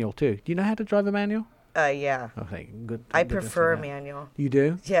a manual, too. Do you know how to drive a manual? Yeah. Okay, good. I thank goodness prefer for that. manual. You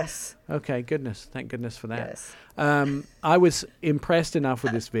do? Yes. Okay, goodness. Thank goodness for that. Yes. I was impressed enough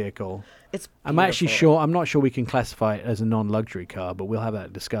with this vehicle. It's I'm actually beautiful. I'm not sure we can classify it as a non-luxury car, but we'll have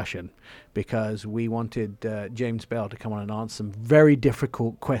that discussion because we wanted James Bell to come on and answer some very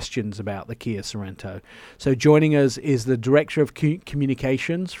difficult questions about the Kia Sorento. So joining us is the Director of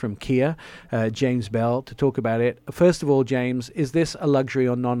Communications from Kia, James Bell, to talk about it. First of all, James, is this a luxury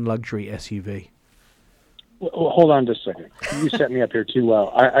or non-luxury SUV? Well, hold on just a second. You set me up here too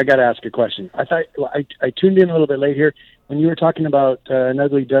well. I got to ask a question. I tuned in a little bit late here. When you were talking about an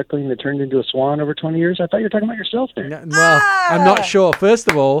ugly duckling that turned into a swan over 20 years, I thought you were talking about yourself there. No, well, I'm not sure. First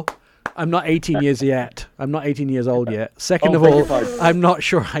of all, I'm not 18 years yet. I'm not 18 years old yet. Second of beg your all, pardon. I'm not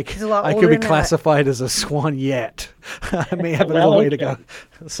sure I He's a lot could older be than that. classified as a swan yet. I may have a Well, little way to okay.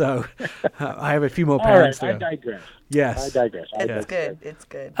 go. So I have a few more All right, pounds I to go. digress. Yes. I digress. It's good. It's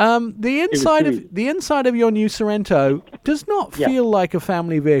good. The inside of your new Sorrento does not Yeah. feel like a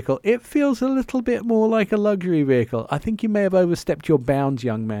family vehicle. It feels a little bit more like a luxury vehicle. I think you may have overstepped your bounds,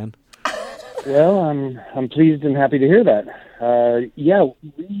 young man. Well, I'm pleased and happy to hear that.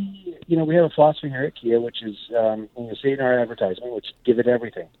 We have a philosophy here at Kia, which is you say in our advertisement, which give it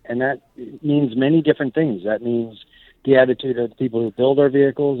everything, and that means many different things. That means the attitude of the people who build our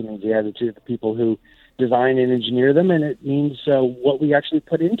vehicles. It means the attitude of the people who design and engineer them, and it means what we actually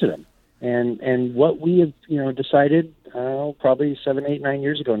put into them. And what we have decided probably 7, 8, 9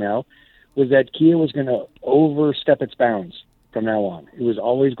 years ago now was that Kia was going to overstep its bounds from now on. It was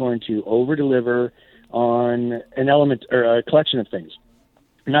always going to over-deliver on an element or a collection of things,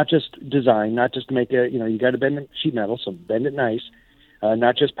 not just design, not just to make you got to bend the sheet metal, so bend it nice,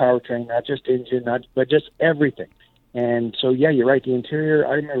 not just powertrain, not just engine, but just everything. And so, yeah, you're right. The interior,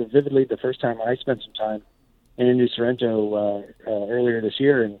 I remember vividly the first time I spent some time in a new Sorrento earlier this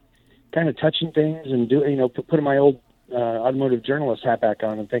year and kind of touching things and putting my old automotive journalist hat back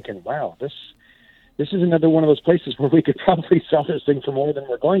on and thinking, wow, this is another one of those places where we could probably sell this thing for more than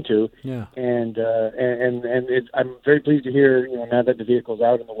we're going to. Yeah. And I'm very pleased to hear, now that the vehicle's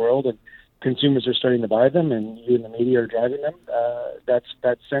out in the world and consumers are starting to buy them and you in the media are driving them,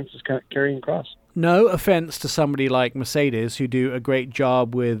 that sense is kind of carrying across. No offense to somebody like Mercedes, who do a great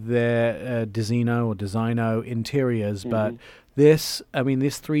job with their Designo interiors, but this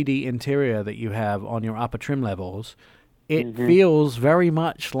 3D interior that you have on your upper trim levels, it feels very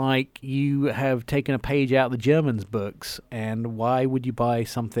much like you have taken a page out of the Germans' books. And why would you buy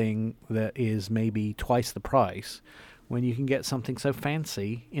something that is maybe twice the price when you can get something so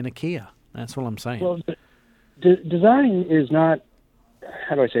fancy in a Kia? That's what I'm saying. Well, design is not,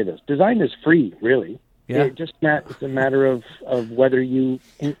 how do I say this? Design is free, really. Yeah. It's a matter of whether you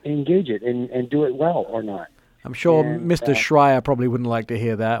engage it and do it well or not. I'm sure And, Mr. Schreier probably wouldn't like to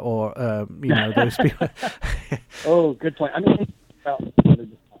hear that, or those people. Oh, good point.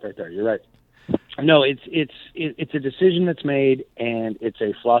 Right there. You're right. No, it's a decision that's made, and it's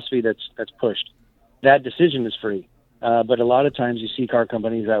a philosophy that's pushed. That decision is free. But a lot of times you see car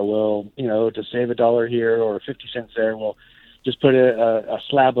companies that will, to save $1 here or 50 cents there, will just put a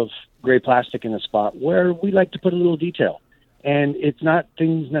slab of gray plastic in a spot where we like to put a little detail. And it's not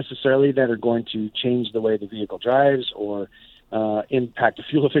things necessarily that are going to change the way the vehicle drives or impact the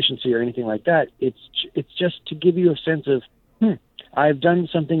fuel efficiency or anything like that. It's just to give you a sense of, I've done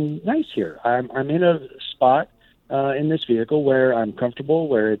something nice here. I'm in a spot in this vehicle where I'm comfortable,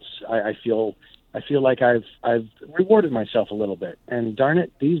 where I feel like I've rewarded myself a little bit. And darn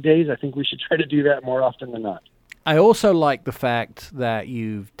it, these days I think we should try to do that more often than not. I also like the fact that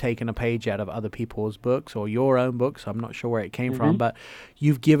you've taken a page out of other people's books or your own books. I'm not sure where it came from, but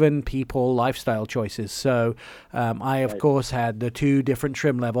you've given people lifestyle choices. So I, of course, had the 2 different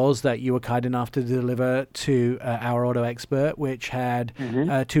trim levels that you were kind enough to deliver to our auto expert, which had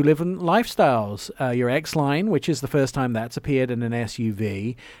 2 different lifestyles. Your X-Line, which is the first time that's appeared in an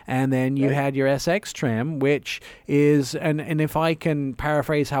SUV, and then you had your SX trim, which is, and if I can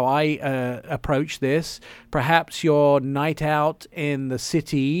paraphrase how I approach this, perhaps your night out in the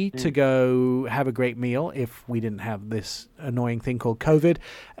city to go have a great meal if we didn't have this annoying thing called COVID,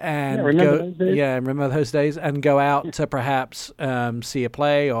 and remember those days, and go out to perhaps see a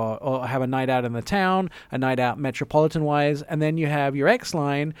play or have a night out in the town, a night out metropolitan wise, and then you have your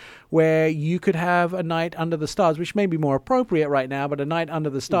X-Line where you could have a night under the stars, which may be more appropriate right now, but a night under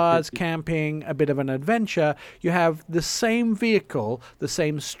the stars, camping, a bit of an adventure. You have the same vehicle, the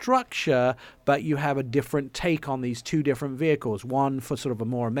same structure, but you have a different take on these 2 different vehicles, one for sort of a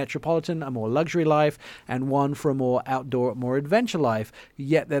more metropolitan, a more luxury life, and one for a more outdoor, more adventure life,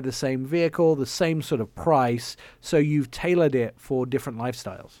 yet they're the same vehicle, the same sort of price, so you've tailored it for different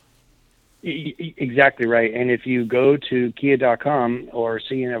lifestyles. Exactly right. And if you go to Kia.com or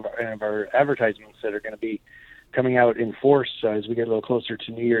see any of our advertisements that are going to be coming out in force as we get a little closer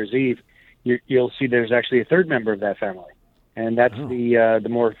to New Year's Eve, you'll see there's actually a 3rd member of that family. And that's the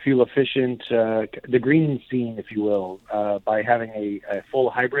more fuel efficient, the green scene, if you will, by having a full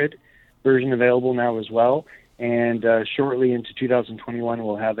hybrid version available now as well. And shortly into 2021,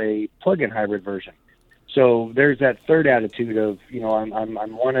 we'll have a plug-in hybrid version. So there's that 3rd attitude of, I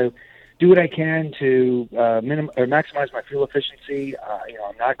want to do what I can to maximize my fuel efficiency.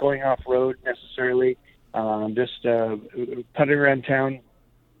 I'm not going off road necessarily. Just putting around town,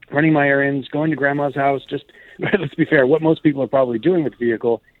 running my errands, going to grandma's house. Just let's be fair, what most people are probably doing with the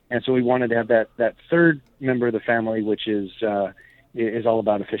vehicle. And so we wanted to have that 3rd member of the family, which is all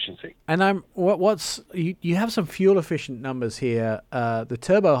about efficiency. And you have some fuel efficient numbers here. The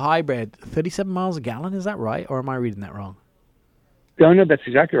turbo hybrid, 37 miles a gallon, is that right? Or am I reading that wrong? No, that's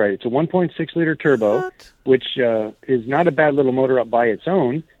exactly right. It's a 1.6 liter turbo, which is not a bad little motor up by its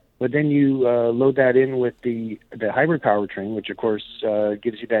own. But then you load that in with the hybrid powertrain, which of course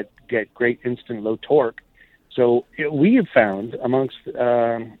gives you that great instant low torque. So we have found amongst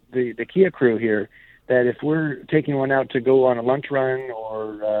the Kia crew here that if we're taking one out to go on a lunch run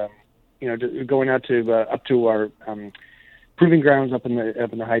or going out to up to our proving grounds up in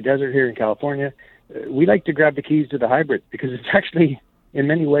the high desert here in California, we like to grab the keys to the hybrid because it's actually in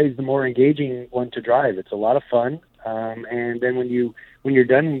many ways the more engaging one to drive. It's a lot of fun, and then when you're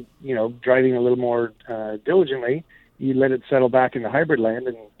done, driving a little more diligently, you let it settle back in the hybrid land,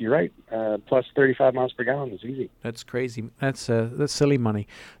 and you're right, plus 35 miles per gallon is easy. That's crazy. That's silly money.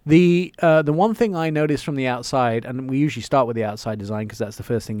 The one thing I noticed from the outside, and we usually start with the outside design because that's the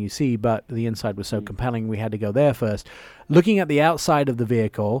first thing you see, but the inside was so compelling we had to go there first. Looking at the outside of the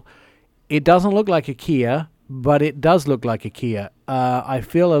vehicle, it doesn't look like a Kia, but it does look like a Kia. I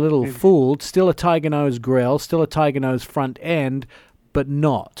feel a little fooled. Still a Tiger Nose grille, still a Tiger Nose front end, but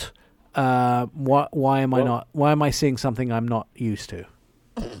not. Why am I not? Why am I seeing something I'm not used to?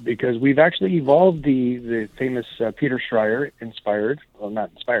 Because we've actually evolved the famous Peter Schreier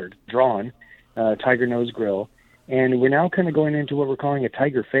drawn Tiger Nose grille, and we're now kind of going into what we're calling a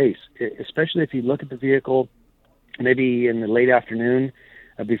Tiger face. Especially if you look at the vehicle, maybe in the late afternoon,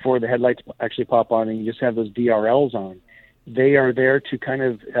 before the headlights actually pop on, and you just have those DRLs on. They are there to kind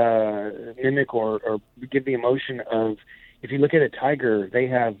of mimic or give the emotion of. If you look at a Tiger, they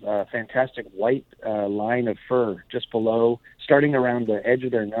have a fantastic white line of fur just below, starting around the edge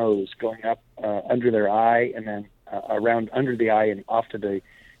of their nose, going up under their eye, and then around under the eye and off to the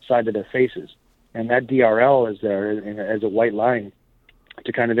side of their faces. And that DRL is there as a white line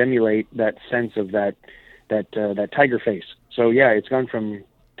to kind of emulate that sense of that Tiger face. So yeah, it's gone from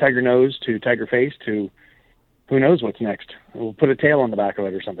Tiger nose to Tiger face to who knows what's next? We'll put a tail on the back of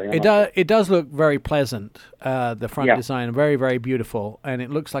it or something. It does look very pleasant. The front design, very, very beautiful, and it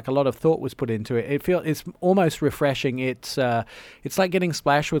looks like a lot of thought was put into it. It's almost refreshing. It's like getting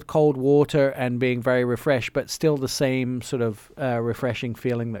splashed with cold water and being very refreshed, but still the same sort of refreshing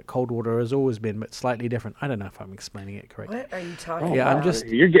feeling that cold water has always been, but slightly different. I don't know if I'm explaining it correctly. What are you talking about?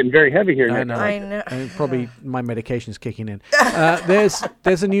 You're getting very heavy here, Nick. I know. And probably my medication's kicking in.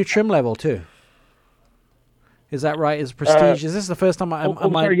 There's a new trim level too. Is that right? Is Prestige? Is this the first time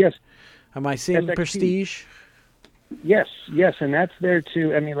yes. Am I seeing SXP. Prestige? Yes, and that's there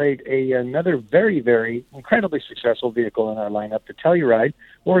to emulate another very, very incredibly successful vehicle in our lineup, the Telluride,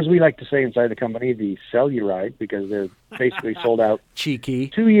 or as we like to say inside the company, the Celluride, because they're basically sold out. Cheeky.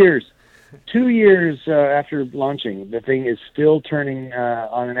 2 years. 2 years after launching, the thing is still turning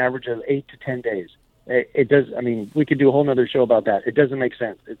on an average of 8 to 10 days. It does. I mean, we could do a whole nother show about that. It doesn't make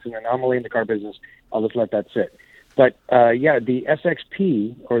sense. It's an anomaly in the car business. I'll just let that sit. But the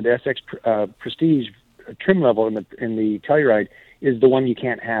SXP or the SX Prestige trim level in the Telluride is the one you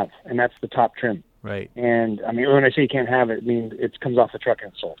can't have, and that's the top trim. Right. And I mean, when I say you can't have it, I mean it comes off the truck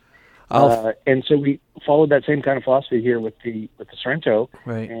and it's sold. And so we followed that same kind of philosophy here with the Sorento,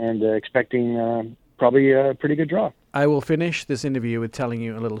 right. And expecting probably a pretty good draw. I will finish this interview with telling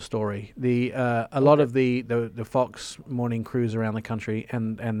you a little story. A lot of the Fox morning crews around the country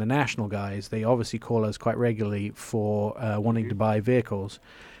and the national guys, they obviously call us quite regularly for wanting to buy vehicles.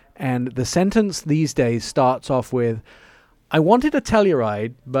 And the sentence these days starts off with, I wanted a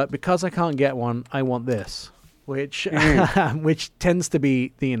Telluride, but because I can't get one, I want this. Which which tends to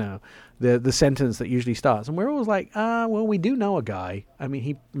be the sentence that usually starts. And we're always like, well, we do know a guy. I mean,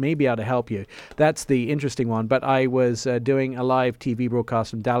 he may be able to help you. That's the interesting one. But I was doing a live TV broadcast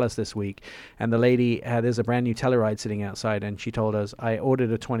from Dallas this week, and the lady, there's a brand new Telluride sitting outside, and she told us, I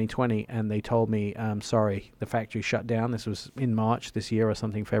ordered a 2020, and they told me, sorry, the factory shut down. This was in March this year or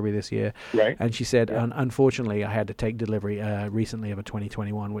something, February this year. Right. And she said, unfortunately, I had to take delivery recently of a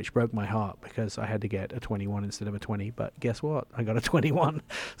 2021, which broke my heart because I had to get a 21 instead of a 20. But guess what? I got a 21.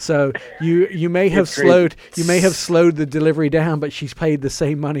 So you may have slowed the delivery down, but she's paid the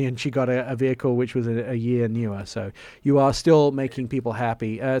same money and she got a vehicle which was a year newer. So you are still making people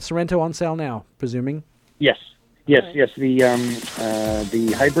happy. Sorento on sale now, presuming? Yes. The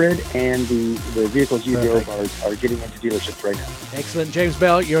hybrid and the vehicles you drove are getting into dealerships right now. Excellent. James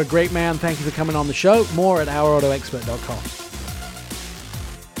Bell, you're a great man. Thank you for coming on the show. More at OurAutoExpert.com.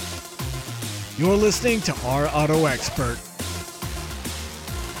 You're listening to Our Auto Expert.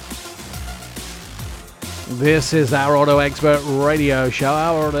 This is Our Auto Expert radio show.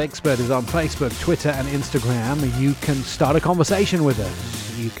 Our Auto Expert is on Facebook, Twitter, and Instagram. You can start a conversation with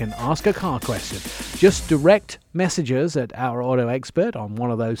us. You can ask a car question. Just direct messages at Our Auto Expert on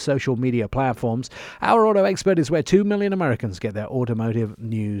one of those social media platforms. Our Auto Expert is where 2 million Americans get their automotive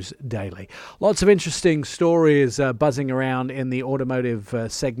news daily. Lots of interesting stories buzzing around in the automotive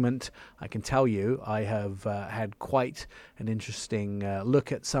segment. I can tell you I have had quite an interesting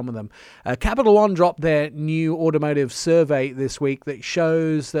look at some of them. Capital One dropped their new automotive survey this week that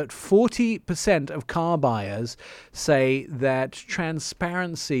shows that 40% of car buyers say that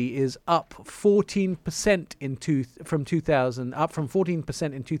transparency is up 14% from 2000, up from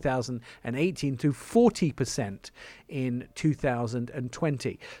 14% in 2018 to 40% in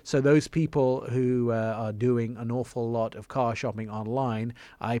 2020. So those people who are doing an awful lot of car shopping online,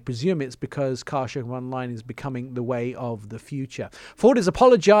 I presume it's because car shopping online is becoming the way of the future. Ford is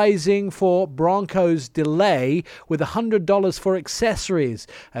apologizing for Bronco's delay with $100 for accessories.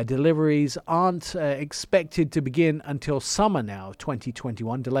 Deliveries aren't expected to begin until summer now,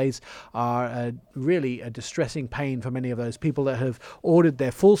 2021. Delays are really a distressing pain for many of those people that have ordered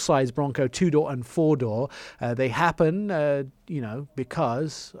their full-size Bronco 2-door and 4-door. They happen,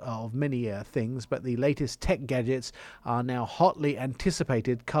 because of many things, but the latest tech gadgets are now hotly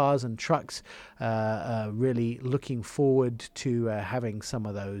anticipated. Cars and trucks really looking forward to having some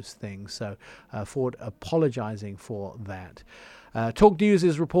of those things. So Ford apologizing for that. Talk News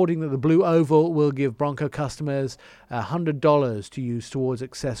is reporting that the Blue Oval will give Bronco customers $100 to use towards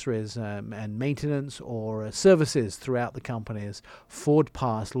accessories and maintenance or services throughout the company's Ford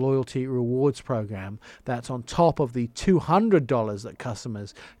Pass loyalty rewards program. That's on top of the $200 that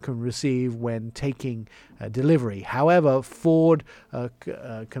customers can receive when taking delivery. However, Ford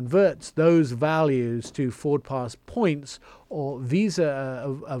converts those values to Ford Pass points or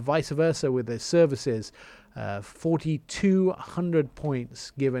Visa, vice versa with their services. 4,200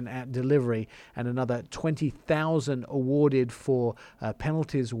 points given at delivery and another 20,000 awarded for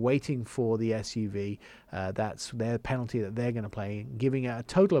penalties waiting for the SUV. That's their penalty that they're going to pay, giving a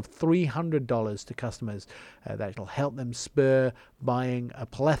total of $300 to customers. That will help them spur buying a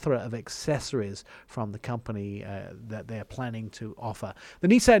plethora of accessories from the company that they're planning to offer. The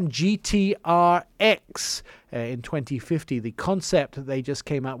Nissan GT-RX in 2050, the concept that they just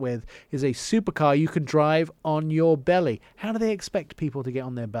came up with is a supercar you can drive on your belly. How do they expect people to get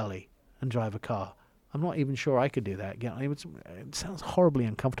on their belly and drive a car? I'm not even sure I could do that. It sounds horribly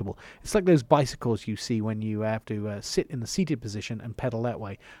uncomfortable. It's like those bicycles you see when you have to sit in the seated position and pedal that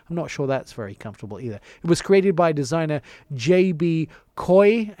way. I'm not sure that's very comfortable either. It was created by designer J.B.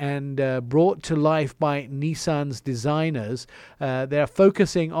 Coy and brought to life by Nissan's designers. They're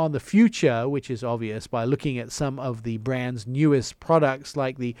focusing on the future, which is obvious by looking at some of the brand's newest products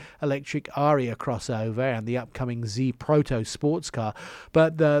like the electric Aria crossover and the upcoming Z Proto sports car.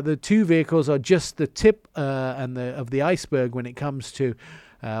 But the two vehicles are just the tip of the iceberg when it comes to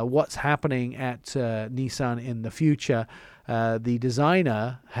what's happening at Nissan in the future. The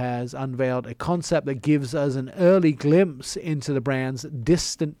designer has unveiled a concept that gives us an early glimpse into the brand's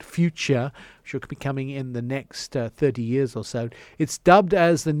distant future, which will be coming in the next 30 years or so. It's dubbed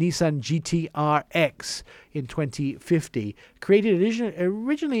as the Nissan GT-RX in 2050, created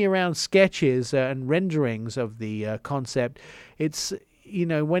originally around sketches and renderings of the concept. It's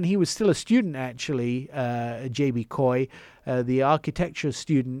when he was still a student, actually, J.B. Coy, the architecture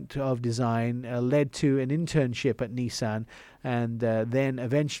student of design, led to an internship at Nissan, and then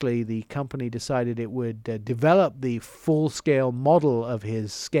eventually the company decided it would develop the full-scale model of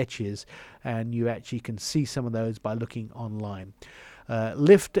his sketches, and you actually can see some of those by looking online.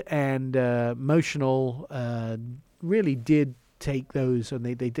 Lift and Motional really did take those, and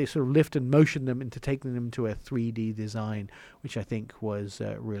they sort of lift and motion them into taking them to a 3D design, which I think was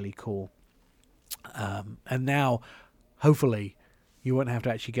really cool. And now, hopefully, you won't have to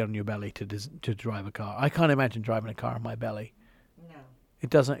actually get on your belly to drive a car. I can't imagine driving a car on my belly. No.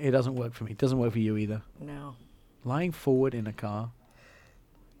 It doesn't work for me. It doesn't work for you either. No. Lying forward in a car.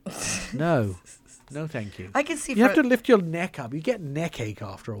 No, thank you. I can see. You have to lift your neck up. You get neck ache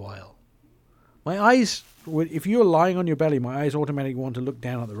after a while. My eyes, if you're lying on your belly, my eyes automatically want to look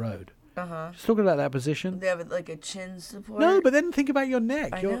down at the road. Just talking about that position. They have like a chin support. No, but then think about your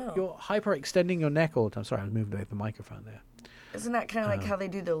neck. know. You're hyper-extending your neck all the time. Sorry, I was moving away from the microphone there. Isn't that kind of like how they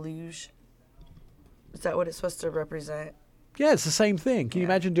do the luge? Is that what it's supposed to represent? Yeah, it's the same thing. Can you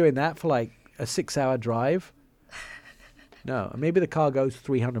imagine doing that for like a 6-hour drive? No, maybe the car goes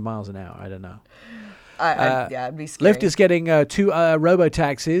 300 miles an hour. I don't know. I'd be scared. Lyft is getting two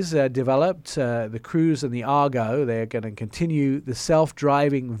robo-taxis developed, the Cruise and the Argo. They're going to continue the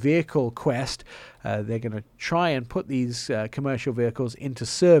self-driving vehicle quest. They're going to try and put these commercial vehicles into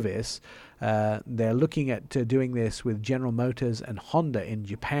service. They're looking at doing this with General Motors and Honda in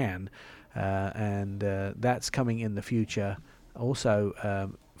Japan, and that's coming in the future.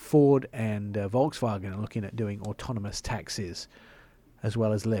 Also, Ford and Volkswagen are looking at doing autonomous taxis, as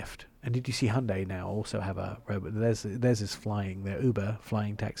well as Lyft. And did you see Hyundai now also have a robot? There's this flying, their Uber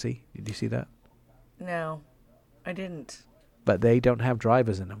flying taxi. Did you see that? No, I didn't. But they don't have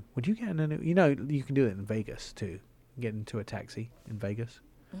drivers in them. Would you get in a you can do it in Vegas too. Get into a taxi in Vegas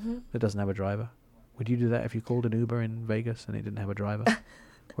that doesn't have a driver. Would you do that if you called an Uber in Vegas and it didn't have a driver?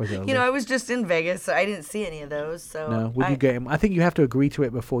 Or is it I was just in Vegas, so I didn't see any of those. So no, would you get him? I think you have to agree to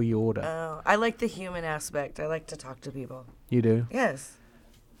it before you order. Oh, I like the human aspect. I like to talk to people. You do? Yes.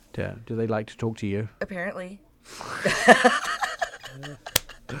 Do they like to talk to you? Apparently.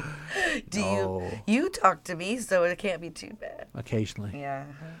 You talk to me, so it can't be too bad. Occasionally. Yeah.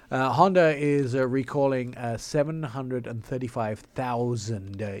 Honda is recalling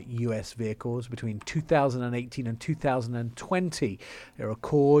 735,000 U.S. vehicles between 2018 and 2020. There are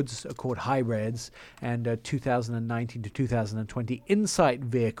Accord hybrids, and 2019 to 2020 Insight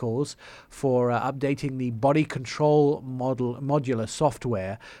vehicles for updating the body control modular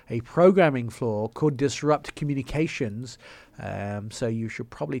software. A programming flaw could disrupt communications. So you should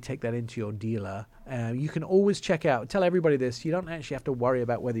probably take that into your dealer. You can always tell everybody this, you don't actually have to worry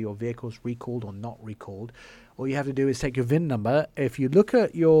about whether your vehicle's recalled or not recalled. All you have to do is take your VIN number. If you look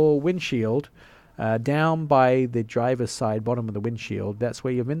at your windshield, down by the driver's side, bottom of the windshield, that's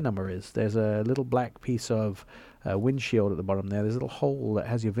where your VIN number is. There's a little black piece of windshield at the bottom there. There's a little hole that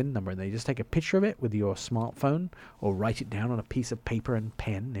has your VIN number in there. You just take a picture of it with your smartphone or write it down on a piece of paper and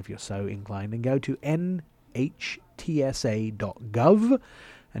pen if you're so inclined, and go to NHTSA.gov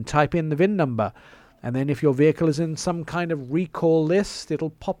and type in the VIN number. And then if your vehicle is in some kind of recall list,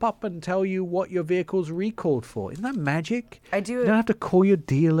 it'll pop up and tell you what your vehicle's recalled for. Isn't that magic? I do. You don't have to call your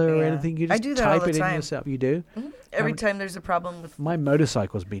dealer or anything. You I just do that all type the it time. in yourself. You do? Mm-hmm. Every time there's a problem with... My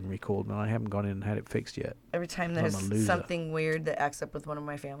motorcycle's been recalled, and I haven't gone in and had it fixed yet. Every time there's something weird that acts up with one of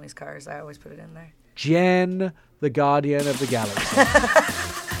my family's cars, I always put it in there. Jen, the guardian of the galaxy.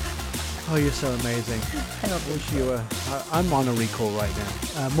 Oh, you're so amazing. I don't wish you were. I'm on a recall right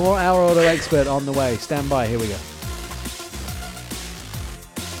now. More Our Auto Expert on the way. Stand by. Here we go.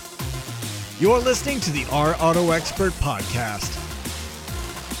 You're listening to the Our Auto Expert podcast.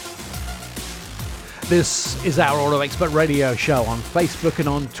 This is Our Auto Expert radio show on Facebook and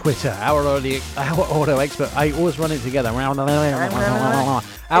on Twitter. Our Auto Expert. I always run it together. Our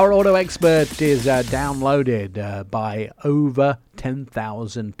Auto Expert is downloaded by over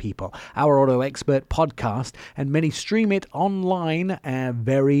 10,000 people. Our Auto Expert podcast, and many stream it online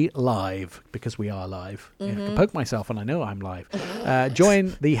very live, because we are live. I can poke myself and I know I'm live.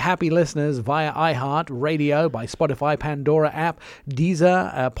 Join the happy listeners via iHeart Radio, by Spotify, Pandora app,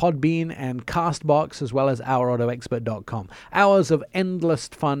 Deezer, Podbean, and Castbox, as well as OurAutoExpert.com. Hours of endless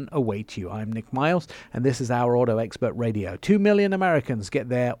fun await you. I'm Nick Miles, and this is Our Auto Expert Radio. 2 million Americans get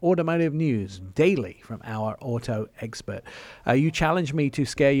their automotive news daily from Our Auto Expert. You challenged me to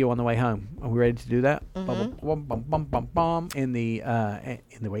scare you on the way home. Are we ready to do that? In the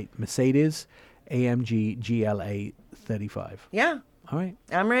Mercedes AMG GLA 35. Yeah. All right.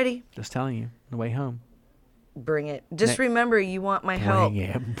 I'm ready. Just telling you, on the way home. Bring it. Just remember, you want my help.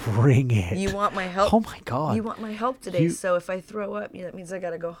 Bring it. You want my help. Oh my God. You want my help today. So if I throw up, that means I got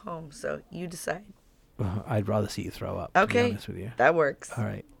to go home. So you decide. I'd rather see you throw up. Okay. To be honest with you. That works. All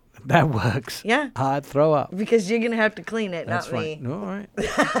right. That works. Yeah. I'd throw up. Because you're going to have to clean it, That's not right. me. No, all right.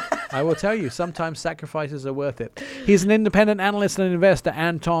 I will tell you, sometimes sacrifices are worth it. He's an independent analyst and investor.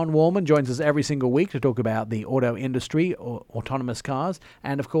 Anton Wallman joins us every single week to talk about the auto industry, or autonomous cars,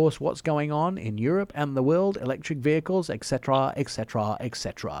 and, of course, what's going on in Europe and the world, electric vehicles, etc., etc.,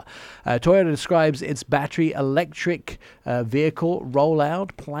 etc. Toyota describes its battery electric vehicle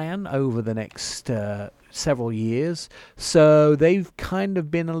rollout plan over the next several years. So they've kind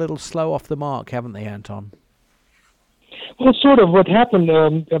of been a little slow off the mark, haven't they, Anton? Well, sort of. What happened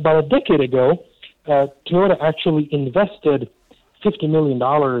about a decade ago, Toyota actually invested $50 million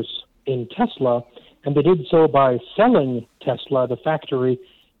in Tesla, and they did so by selling Tesla, the factory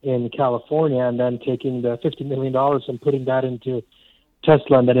in California, and then taking the $50 million and putting that into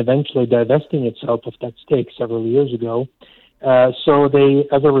Tesla, and then eventually divesting itself of that stake several years ago. So they,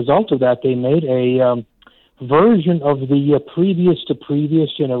 as a result of that, they made a version of the previous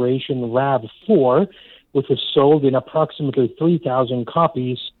generation RAV4, which was sold in approximately 3,000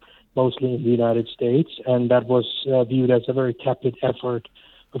 copies, mostly in the United States, and that was viewed as a very tepid effort.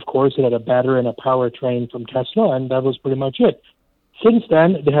 Of course, it had a battery and a powertrain from Tesla, and that was pretty much it. Since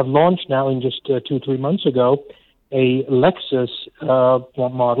then, they have launched now, in just 2-3 months ago, a Lexus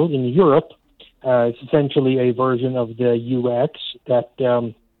model in Europe. It's essentially a version of the UX that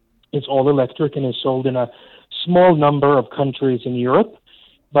is all electric and is sold in a small number of countries in Europe.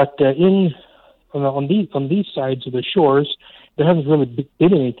 But on these sides of the shores, there hasn't really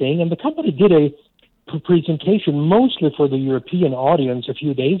been anything. And the company did a presentation mostly for the European audience a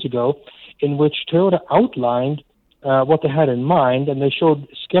few days ago, in which Toyota outlined what they had in mind, and they showed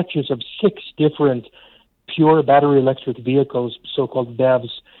sketches of 6 different pure battery electric vehicles, so-called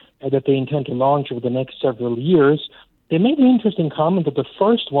BEVs, that they intend to launch over the next several years. They made an interesting comment that the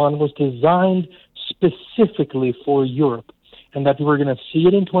first one was designed specifically for Europe, and that we were going to see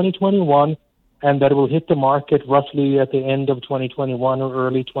it in 2021, and that it will hit the market roughly at the end of 2021 or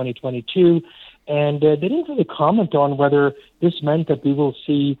early 2022. And they didn't really comment on whether this meant that we will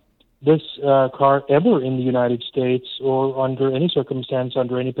see this car ever in the United States or under any circumstance,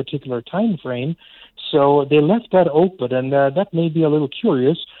 under any particular time frame. So they left that open, and that may be a little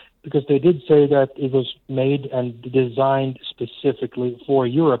curious, because they did say that it was made and designed specifically for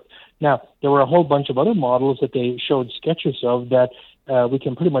Europe. Now, there were a whole bunch of other models that they showed sketches of that we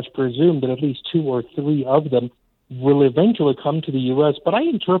can pretty much presume that at least 2 or 3 of them will eventually come to the U.S., but I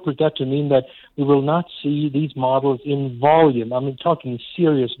interpret that to mean that we will not see these models in volume. I'm talking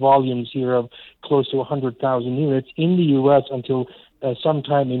serious volumes here of close to 100,000 units in the U.S. until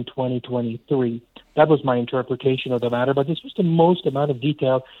sometime in 2023. That was my interpretation of the matter, but this was the most amount of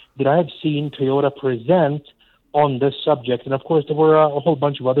detail that I have seen Toyota present on this subject. And of course, there were a whole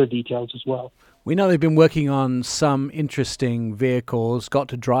bunch of other details as well. We know they've been working on some interesting vehicles, got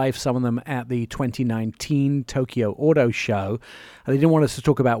to drive some of them at the 2019 Tokyo Auto Show. They didn't want us to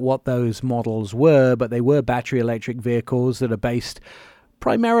talk about what those models were, but they were battery electric vehicles that are based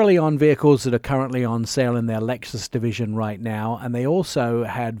primarily on vehicles that are currently on sale in their Lexus division right now, and they also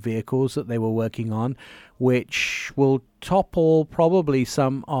had vehicles that they were working on which will topple probably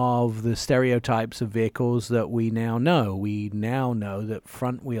some of the stereotypes of vehicles that we now know. We now know that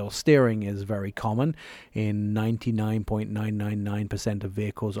front-wheel steering is very common in 99.999% of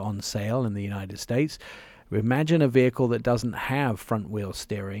vehicles on sale in the United States. Imagine a vehicle that doesn't have front-wheel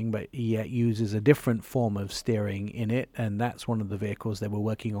steering, but yet uses a different form of steering in it, and that's one of the vehicles they were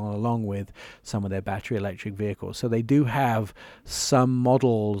working on along with some of their battery electric vehicles. So they do have some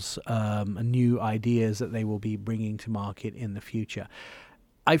models, new ideas that they will be bringing to market in the future.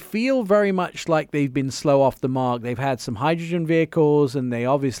 I feel very much like they've been slow off the mark. They've had some hydrogen vehicles, and they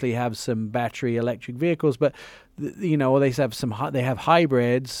obviously have some battery electric vehicles, but they have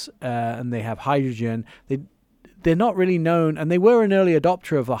hybrids and they have hydrogen. They're not really known, and they were an early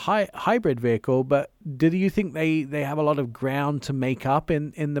adopter of a hybrid vehicle, but do you think they have a lot of ground to make up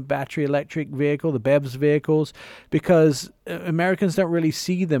in the battery electric vehicle, the BEVs vehicles? Because Americans don't really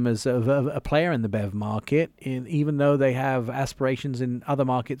see them as a player in the BEV market, even though they have aspirations in other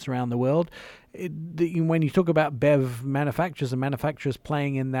markets around the world. When you talk about BEV manufacturers and manufacturers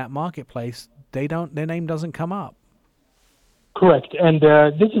playing in that marketplace, their name doesn't come up. Correct. And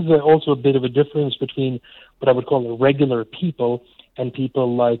this is also a bit of a difference between what I would call regular people and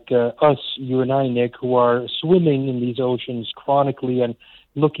people like us, you and I, Nick, who are swimming in these oceans chronically and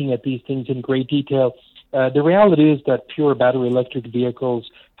looking at these things in great detail. The reality is that pure battery electric vehicles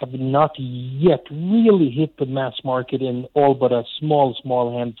have not yet really hit the mass market in all but a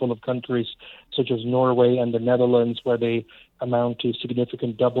small handful of countries, such as Norway and the Netherlands, where they amount to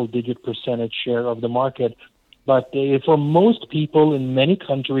significant double-digit percentage share of the market. But for most people in many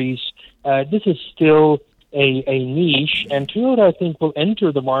countries, this is still a niche, and Toyota, I think, will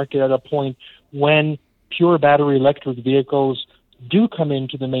enter the market at a point when pure battery electric vehicles do come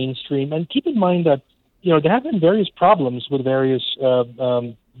into the mainstream. And keep in mind that, there have been various problems with various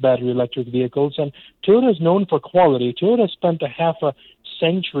battery electric vehicles, and Toyota is known for quality. Toyota spent a half a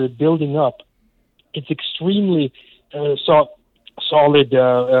century building up its extremely solid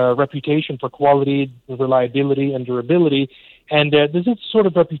reputation for quality, reliability, and durability. And this is sort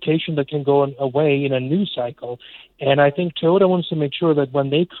of reputation that can go away in a new cycle. And I think Toyota wants to make sure that when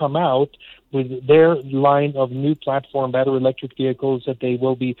they come out with their line of new platform battery electric vehicles, that they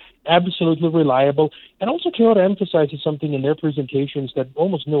will be absolutely reliable. And also Toyota emphasizes something in their presentations that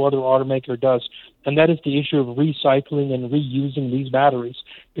almost no other automaker does, and that is the issue of recycling and reusing these batteries.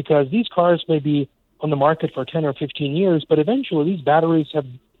 Because these cars may be on the market for 10 or 15 years, but eventually these batteries have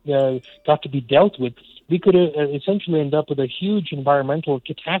got to be dealt with. We could essentially end up with a huge environmental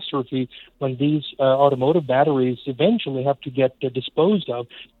catastrophe when these automotive batteries eventually have to get disposed of.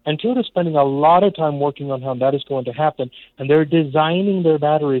 And Toyota's spending a lot of time working on how that is going to happen, and they're designing their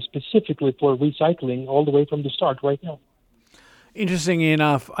batteries specifically for recycling all the way from the start right now. Interestingly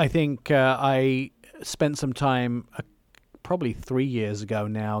enough, I think I spent some time probably 3 years ago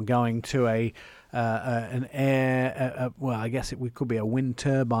now going to I guess it could be a wind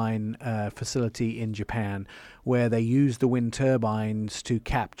turbine facility in Japan, where they used the wind turbines to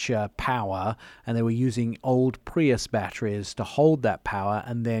capture power, and they were using old Prius batteries to hold that power,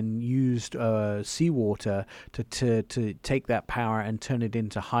 and then used seawater to take that power and turn it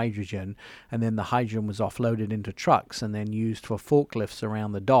into hydrogen, and then the hydrogen was offloaded into trucks and then used for forklifts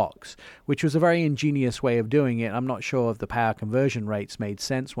around the docks, which was a very ingenious way of doing it. I'm not sure if the power conversion rates made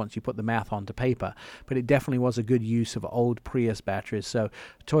sense once you put the math onto paper, but it definitely was a good use of old Prius batteries. So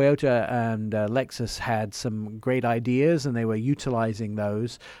Toyota and Lexus had some great ideas, and they were utilizing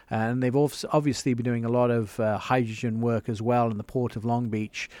those, and they've obviously been doing a lot of hydrogen work as well in the Port of Long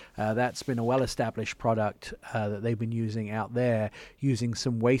Beach. That's been a well-established product that they've been using out there, using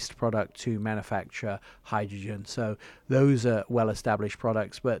some waste product to manufacture hydrogen. So those are well-established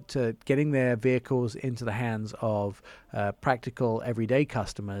products, but getting their vehicles into the hands of practical everyday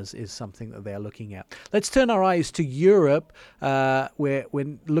customers is something that they're looking at. Let's turn our eyes to Europe. We're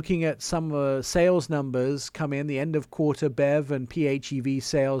looking at some sales numbers come in, the end of quarter BEV and PHEV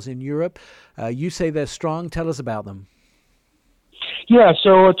sales in Europe. You say they're strong. Tell us about them. Yeah,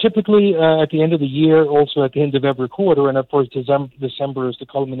 so typically at the end of the year, also at the end of every quarter, and of course December is the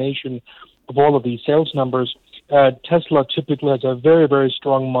culmination of all of these sales numbers, Tesla typically has a very, very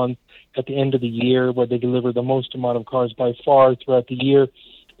strong month at the end of the year, where they deliver the most amount of cars by far throughout the year.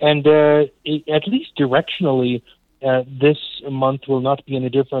 And at least directionally, this month will not be any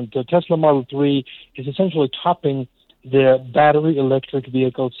different. The Tesla Model 3 is essentially topping the battery electric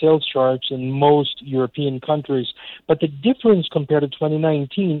vehicle sales charts in most European countries. But the difference compared to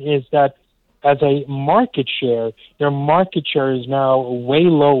 2019 is that as a market share, their market share is now way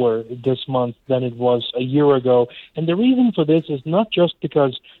lower this month than it was a year ago. And the reason for this is not just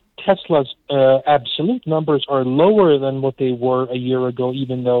because Tesla's absolute numbers are lower than what they were a year ago,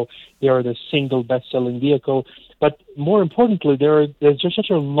 even though they are the single best-selling vehicle. But more importantly, there's just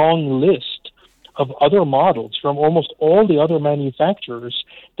such a long list of other models from almost all the other manufacturers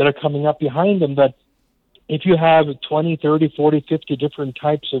that are coming up behind them that if you have 20, 30, 40, 50 different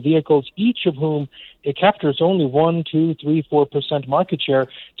types of vehicles, each of whom it captures only 1, 2, 3, 4% market share,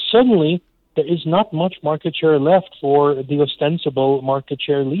 suddenly there is not much market share left for the ostensible market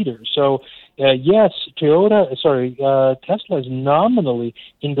share leader. So, yes, Tesla is nominally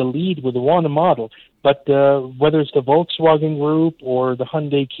in the lead with one model, but whether it's the Volkswagen Group or the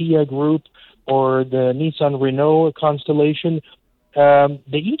Hyundai Kia Group or the Nissan Renault Constellation,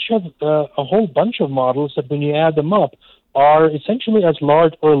 they each have a whole bunch of models that when you add them up are essentially as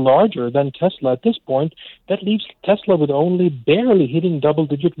large or larger than Tesla at this point. That leaves Tesla with only barely hitting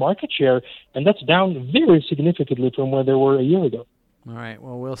double-digit market share, and that's down very significantly from where they were a year ago. All right.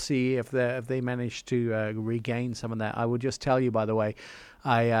 Well, we'll see if they manage to regain some of that. I will just tell you, by the way,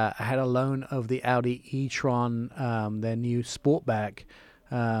 I had a loan of the Audi e-tron, their new Sportback.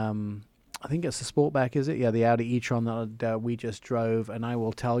 I think it's the Sportback, is it? Yeah, the Audi e-tron that we just drove. And I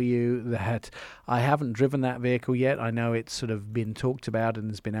will tell you that I haven't driven that vehicle yet. I know it's sort of been talked about and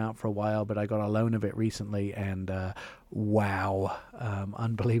has been out for a while, but I got a loan of it recently, and wow,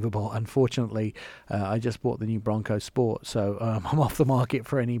 unbelievable. Unfortunately, I just bought the new Bronco Sport, so I'm off the market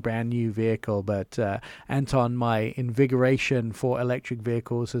for any brand new vehicle. But Anton, my invigoration for electric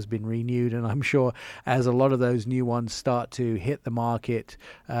vehicles has been renewed, and I'm sure as a lot of those new ones start to hit the market,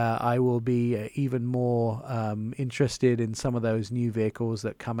 I will be even more interested in some of those new vehicles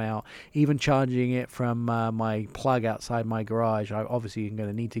that come out. Even charging it from my plug outside my garage. I obviously am going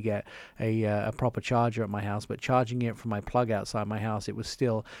to need to get a proper charger at my house, but charging it from my plug outside my house, it was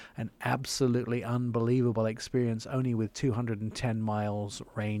still an absolutely unbelievable experience, only with 210 miles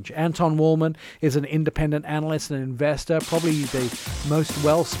range. Anton Wahlman is an independent analyst and investor, probably the most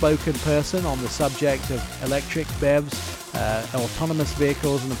well-spoken person on the subject of electric, BEVs, autonomous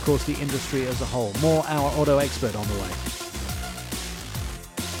vehicles, and of course the industry as a whole. More Our Auto Expert on the way.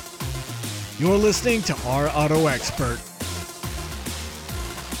 You're listening to Our Auto Expert.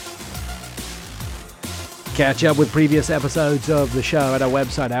 Catch up with previous episodes of the show at our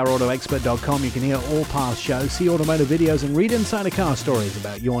website, ourautoexpert.com. You can hear all past shows, see automotive videos, and read insider car stories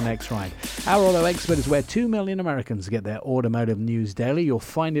about your next ride. Our Auto Expert is where 2 million Americans get their automotive news daily. You'll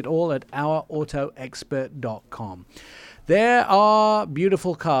find it all at ourautoexpert.com. There are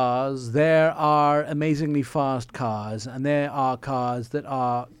beautiful cars, there are amazingly fast cars, and there are cars that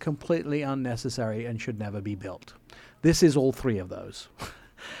are completely unnecessary and should never be built. This is all three of those.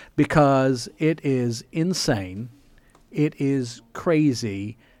 Because it is insane, it is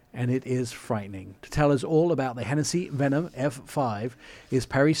crazy, and it is frightening. To tell us all about the Hennessy Venom F5 is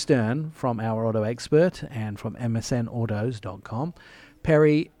Perry Stern from Our Auto Expert and from msnautos.com.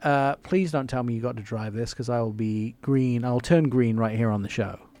 Perry, please don't tell me you got to drive this, because I will be green. I'll turn green right here on the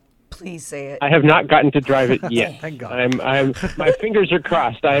show. Please say it. I have not gotten to drive it yet. Thank God. My fingers are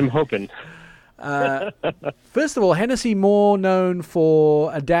crossed. I am hoping. First of all, Hennessy more known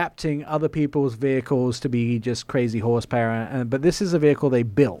for adapting other people's vehicles to be just crazy horsepower, but this is a vehicle they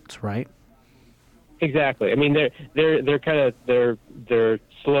built, right? Exactly. I mean, they're kind of their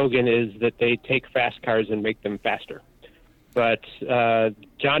slogan is that they take fast cars and make them faster. But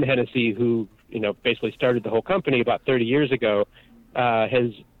John Hennessy, who basically started the whole company about 30 years ago,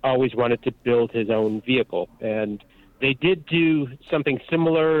 has always wanted to build his own vehicle, and they did do something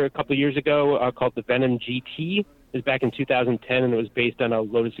similar a couple of years ago called the Venom GT. It was back in 2010, and it was based on a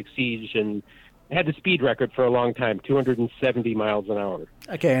Lotus Exige, and it had the speed record for a long time, 270 miles an hour.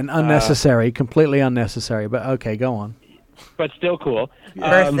 Okay, and unnecessary, completely unnecessary, but okay, go on. But still cool.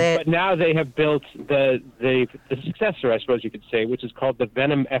 Worth it. But now they have built the successor, I suppose you could say, which is called the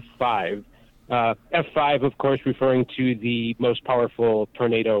Venom F5. F5, of course, referring to the most powerful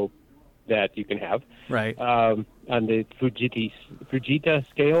Tornado that you can have. Right. On the Fujita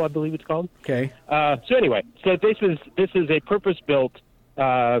scale, I believe it's called. Okay. So anyway, this is a purpose-built,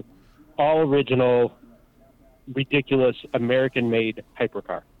 all original, ridiculous American-made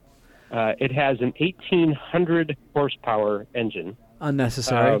hypercar. It has an 1,800 horsepower engine.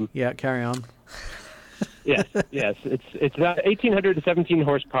 Unnecessary. Yeah, carry on. Yes. It's about 1,800 to 17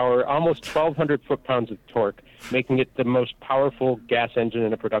 horsepower, almost 1,200 foot-pounds of torque, making it the most powerful gas engine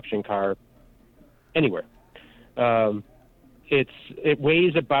in a production car anywhere. It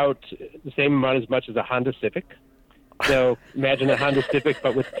weighs about the same amount as much as a Honda Civic. So imagine a Honda Civic,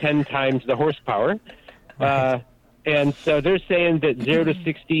 but with 10 times the horsepower. And so they're saying that 0 to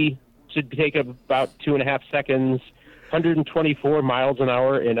 60 should take about 2.5 seconds, 124 miles an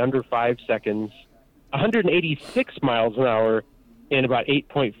hour in under 5 seconds, 186 miles an hour in about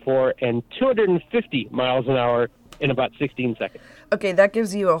 8.4, and 250 miles an hour in about 16 seconds. Okay, that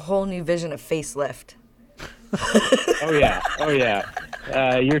gives you a whole new vision of facelift. Oh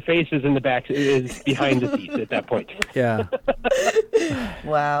yeah. Your face is in the back, is behind the seats at that point. Yeah.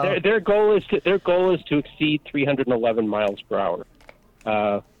 Wow. Their goal is to exceed 311 miles per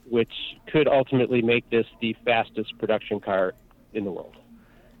hour, which could ultimately make this the fastest production car in the world.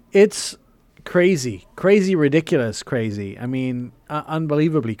 It's crazy, ridiculous, crazy. I mean,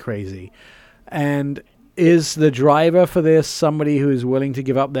 unbelievably crazy. And is the driver for this somebody who is willing to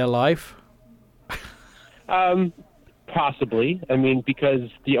give up their life? Possibly. I mean, because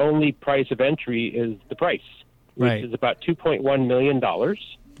the only price of entry is the price, which is about $2.1 million.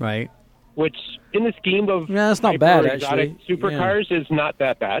 Right. Which, in the scheme of that's not bad, exotic actually. supercars, is not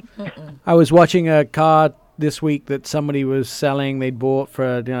that bad. I was watching a car this week that somebody was selling. They'd bought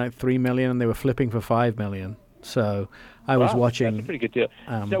for $3 million, and they were flipping for $5 million. So I was watching. That's a pretty good deal.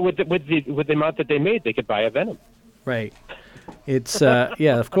 So with the amount that they made, they could buy a Venom. Right. It's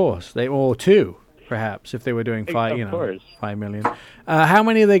yeah, of course. Or two, perhaps, if they were doing $5 million. How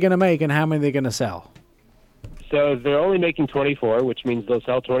many are they going to make, and how many are they going to sell? So they're only making 24, which means they'll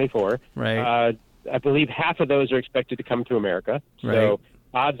sell 24. Right. I believe half of those are expected to come to America. Right. So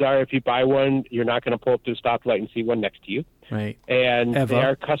odds are, if you buy one, you're not going to pull up to a stoplight and see one next to you. Right. And they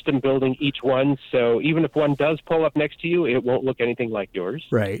are custom building each one, so even if one does pull up next to you, it won't look anything like yours.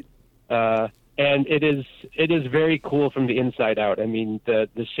 Right. And it is very cool from the inside out. I mean, the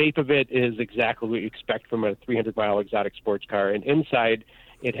shape of it is exactly what you expect from a 300-mile exotic sports car. And inside,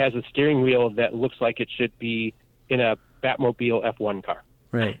 it has a steering wheel that looks like it should be in a Batmobile F1 car.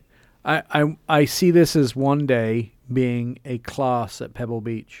 Right. I see this as one day being a class at Pebble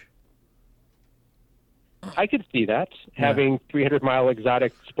Beach. I could see that, having 300-mile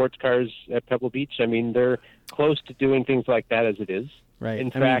exotic sports cars at Pebble Beach. I mean, they're close to doing things like that as it is. Right. In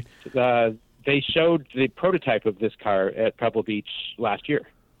fact, they showed the prototype of this car at Pebble Beach last year.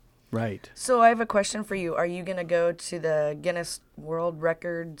 Right. So I have a question for you. Are you going to go to the Guinness World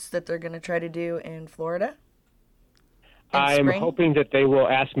Records that they're going to try to do in Florida? I'm hoping that they will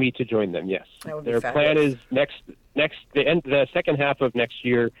ask me to join them, yes. That would be Their plan is the second half of next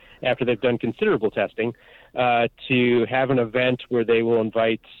year, after they've done considerable testing, to have an event where they will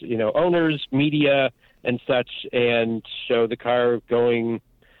invite, owners, media, and such, and show the car going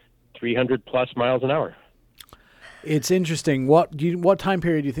 300 plus miles an hour. It's interesting. What time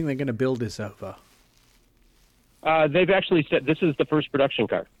period do you think they're going to build this over? They've actually said this is the first production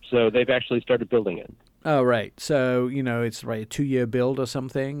car, so they've actually started building it. Oh, right. So, it's a 2-year build or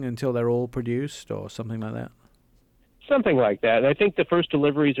something until they're all produced or something like that? Something like that. And I think the first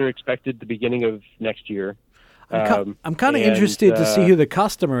deliveries are expected the beginning of next year. I'm kind of interested to see who the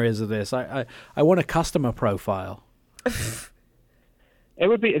customer is of this. I want a customer profile.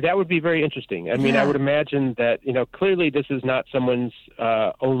 That would be very interesting. I mean, I would imagine that, clearly this is not someone's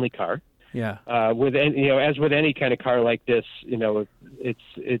only car. Yeah. As with any kind of car like this,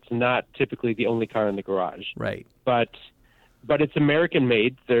 it's not typically the only car in the garage. Right. But it's American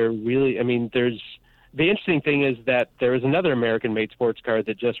made. They're really, the interesting thing is that there is another American made sports car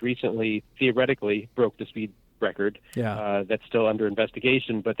that just recently theoretically broke the speed record. Yeah. That's still under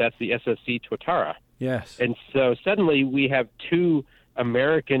investigation, but that's the SSC Tuatara. Yes. And so suddenly we have two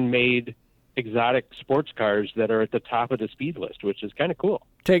American made exotic sports cars that are at the top of the speed list, which is kind of cool.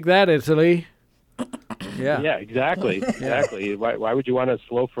 Take that, Italy. Yeah. Yeah, exactly. Exactly. Why would you want a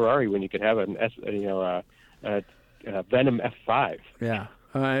slow Ferrari when you could have a Venom F5? Yeah.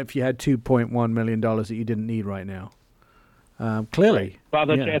 If you had $2.1 million that you didn't need right now. Clearly. Well,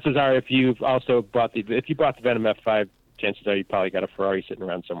 the chances are if you bought the Venom F5, chances are you probably got a Ferrari sitting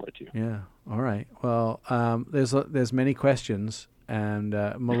around somewhere too. Yeah. All right. Well, there's many questions and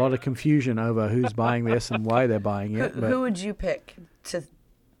a lot of confusion over who's buying this and why they're buying it. Who would you pick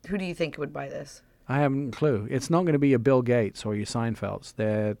who do you think would buy this? I haven't a clue. It's not going to be your Bill Gates or your Seinfelds.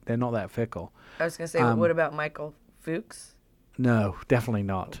 They're not that fickle. I was going to say, what about Michael Fuchs? No, definitely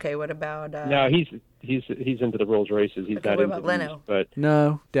not. Okay, what about... No, he's into the Rolls Royces. He's not what into about Leno? But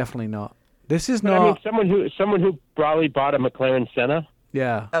no, definitely not. This is not... someone who probably bought a McLaren Senna.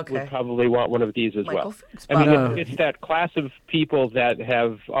 Yeah. Okay. Would probably want one of these as Michael well. It's that class of people that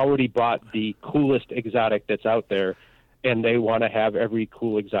have already bought the coolest exotic that's out there, and they want to have every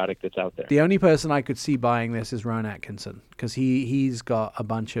cool exotic that's out there. The only person I could see buying this is Ron Atkinson, because he's got a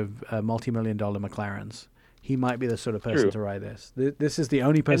bunch of multi-million-dollar McLarens. he might be the sort of person True. to ride this. This is the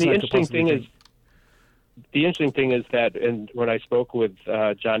only And person the I could possibly think. the interesting thing is that, and when I spoke with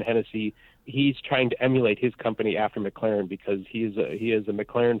John Hennessy, he's trying to emulate his company after McLaren because he is a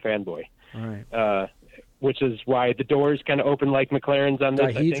McLaren fanboy. All right. Which is why the doors kind of open like McLaren's on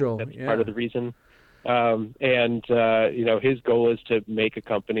this. Dihedral, I think that's yeah. part of the reason. His goal is to make a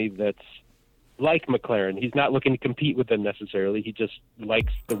company that's like McLaren. He's not looking to compete with them necessarily. He just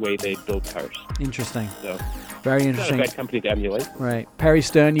likes the way they build cars. Interesting. So, very it's interesting. not a bad company to emulate. Right. Perry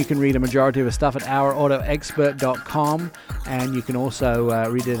Stern, you can read a majority of his stuff at ourautoexpert.com, and you can also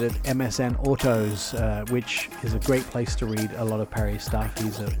read it at MSN Autos, which is a great place to read a lot of Perry's stuff.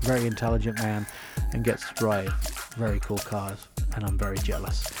 He's a very intelligent man and gets to drive very cool cars, and I'm very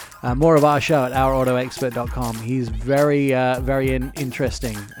jealous. More of our show at ourautoexpert.com. He's very, very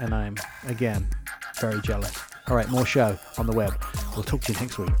interesting, and I'm, again, very jealous. All right, more show on the web. We'll talk to you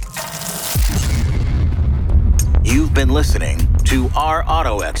next week. You've been listening to Our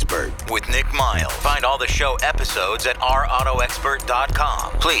Auto Expert with Nick Miles. Find all the show episodes at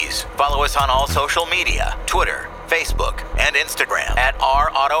ourautoexpert.com. Please follow us on all social media, Twitter, Facebook, and Instagram at Our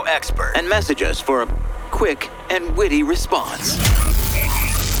Auto Expert, and message us for a quick and witty response.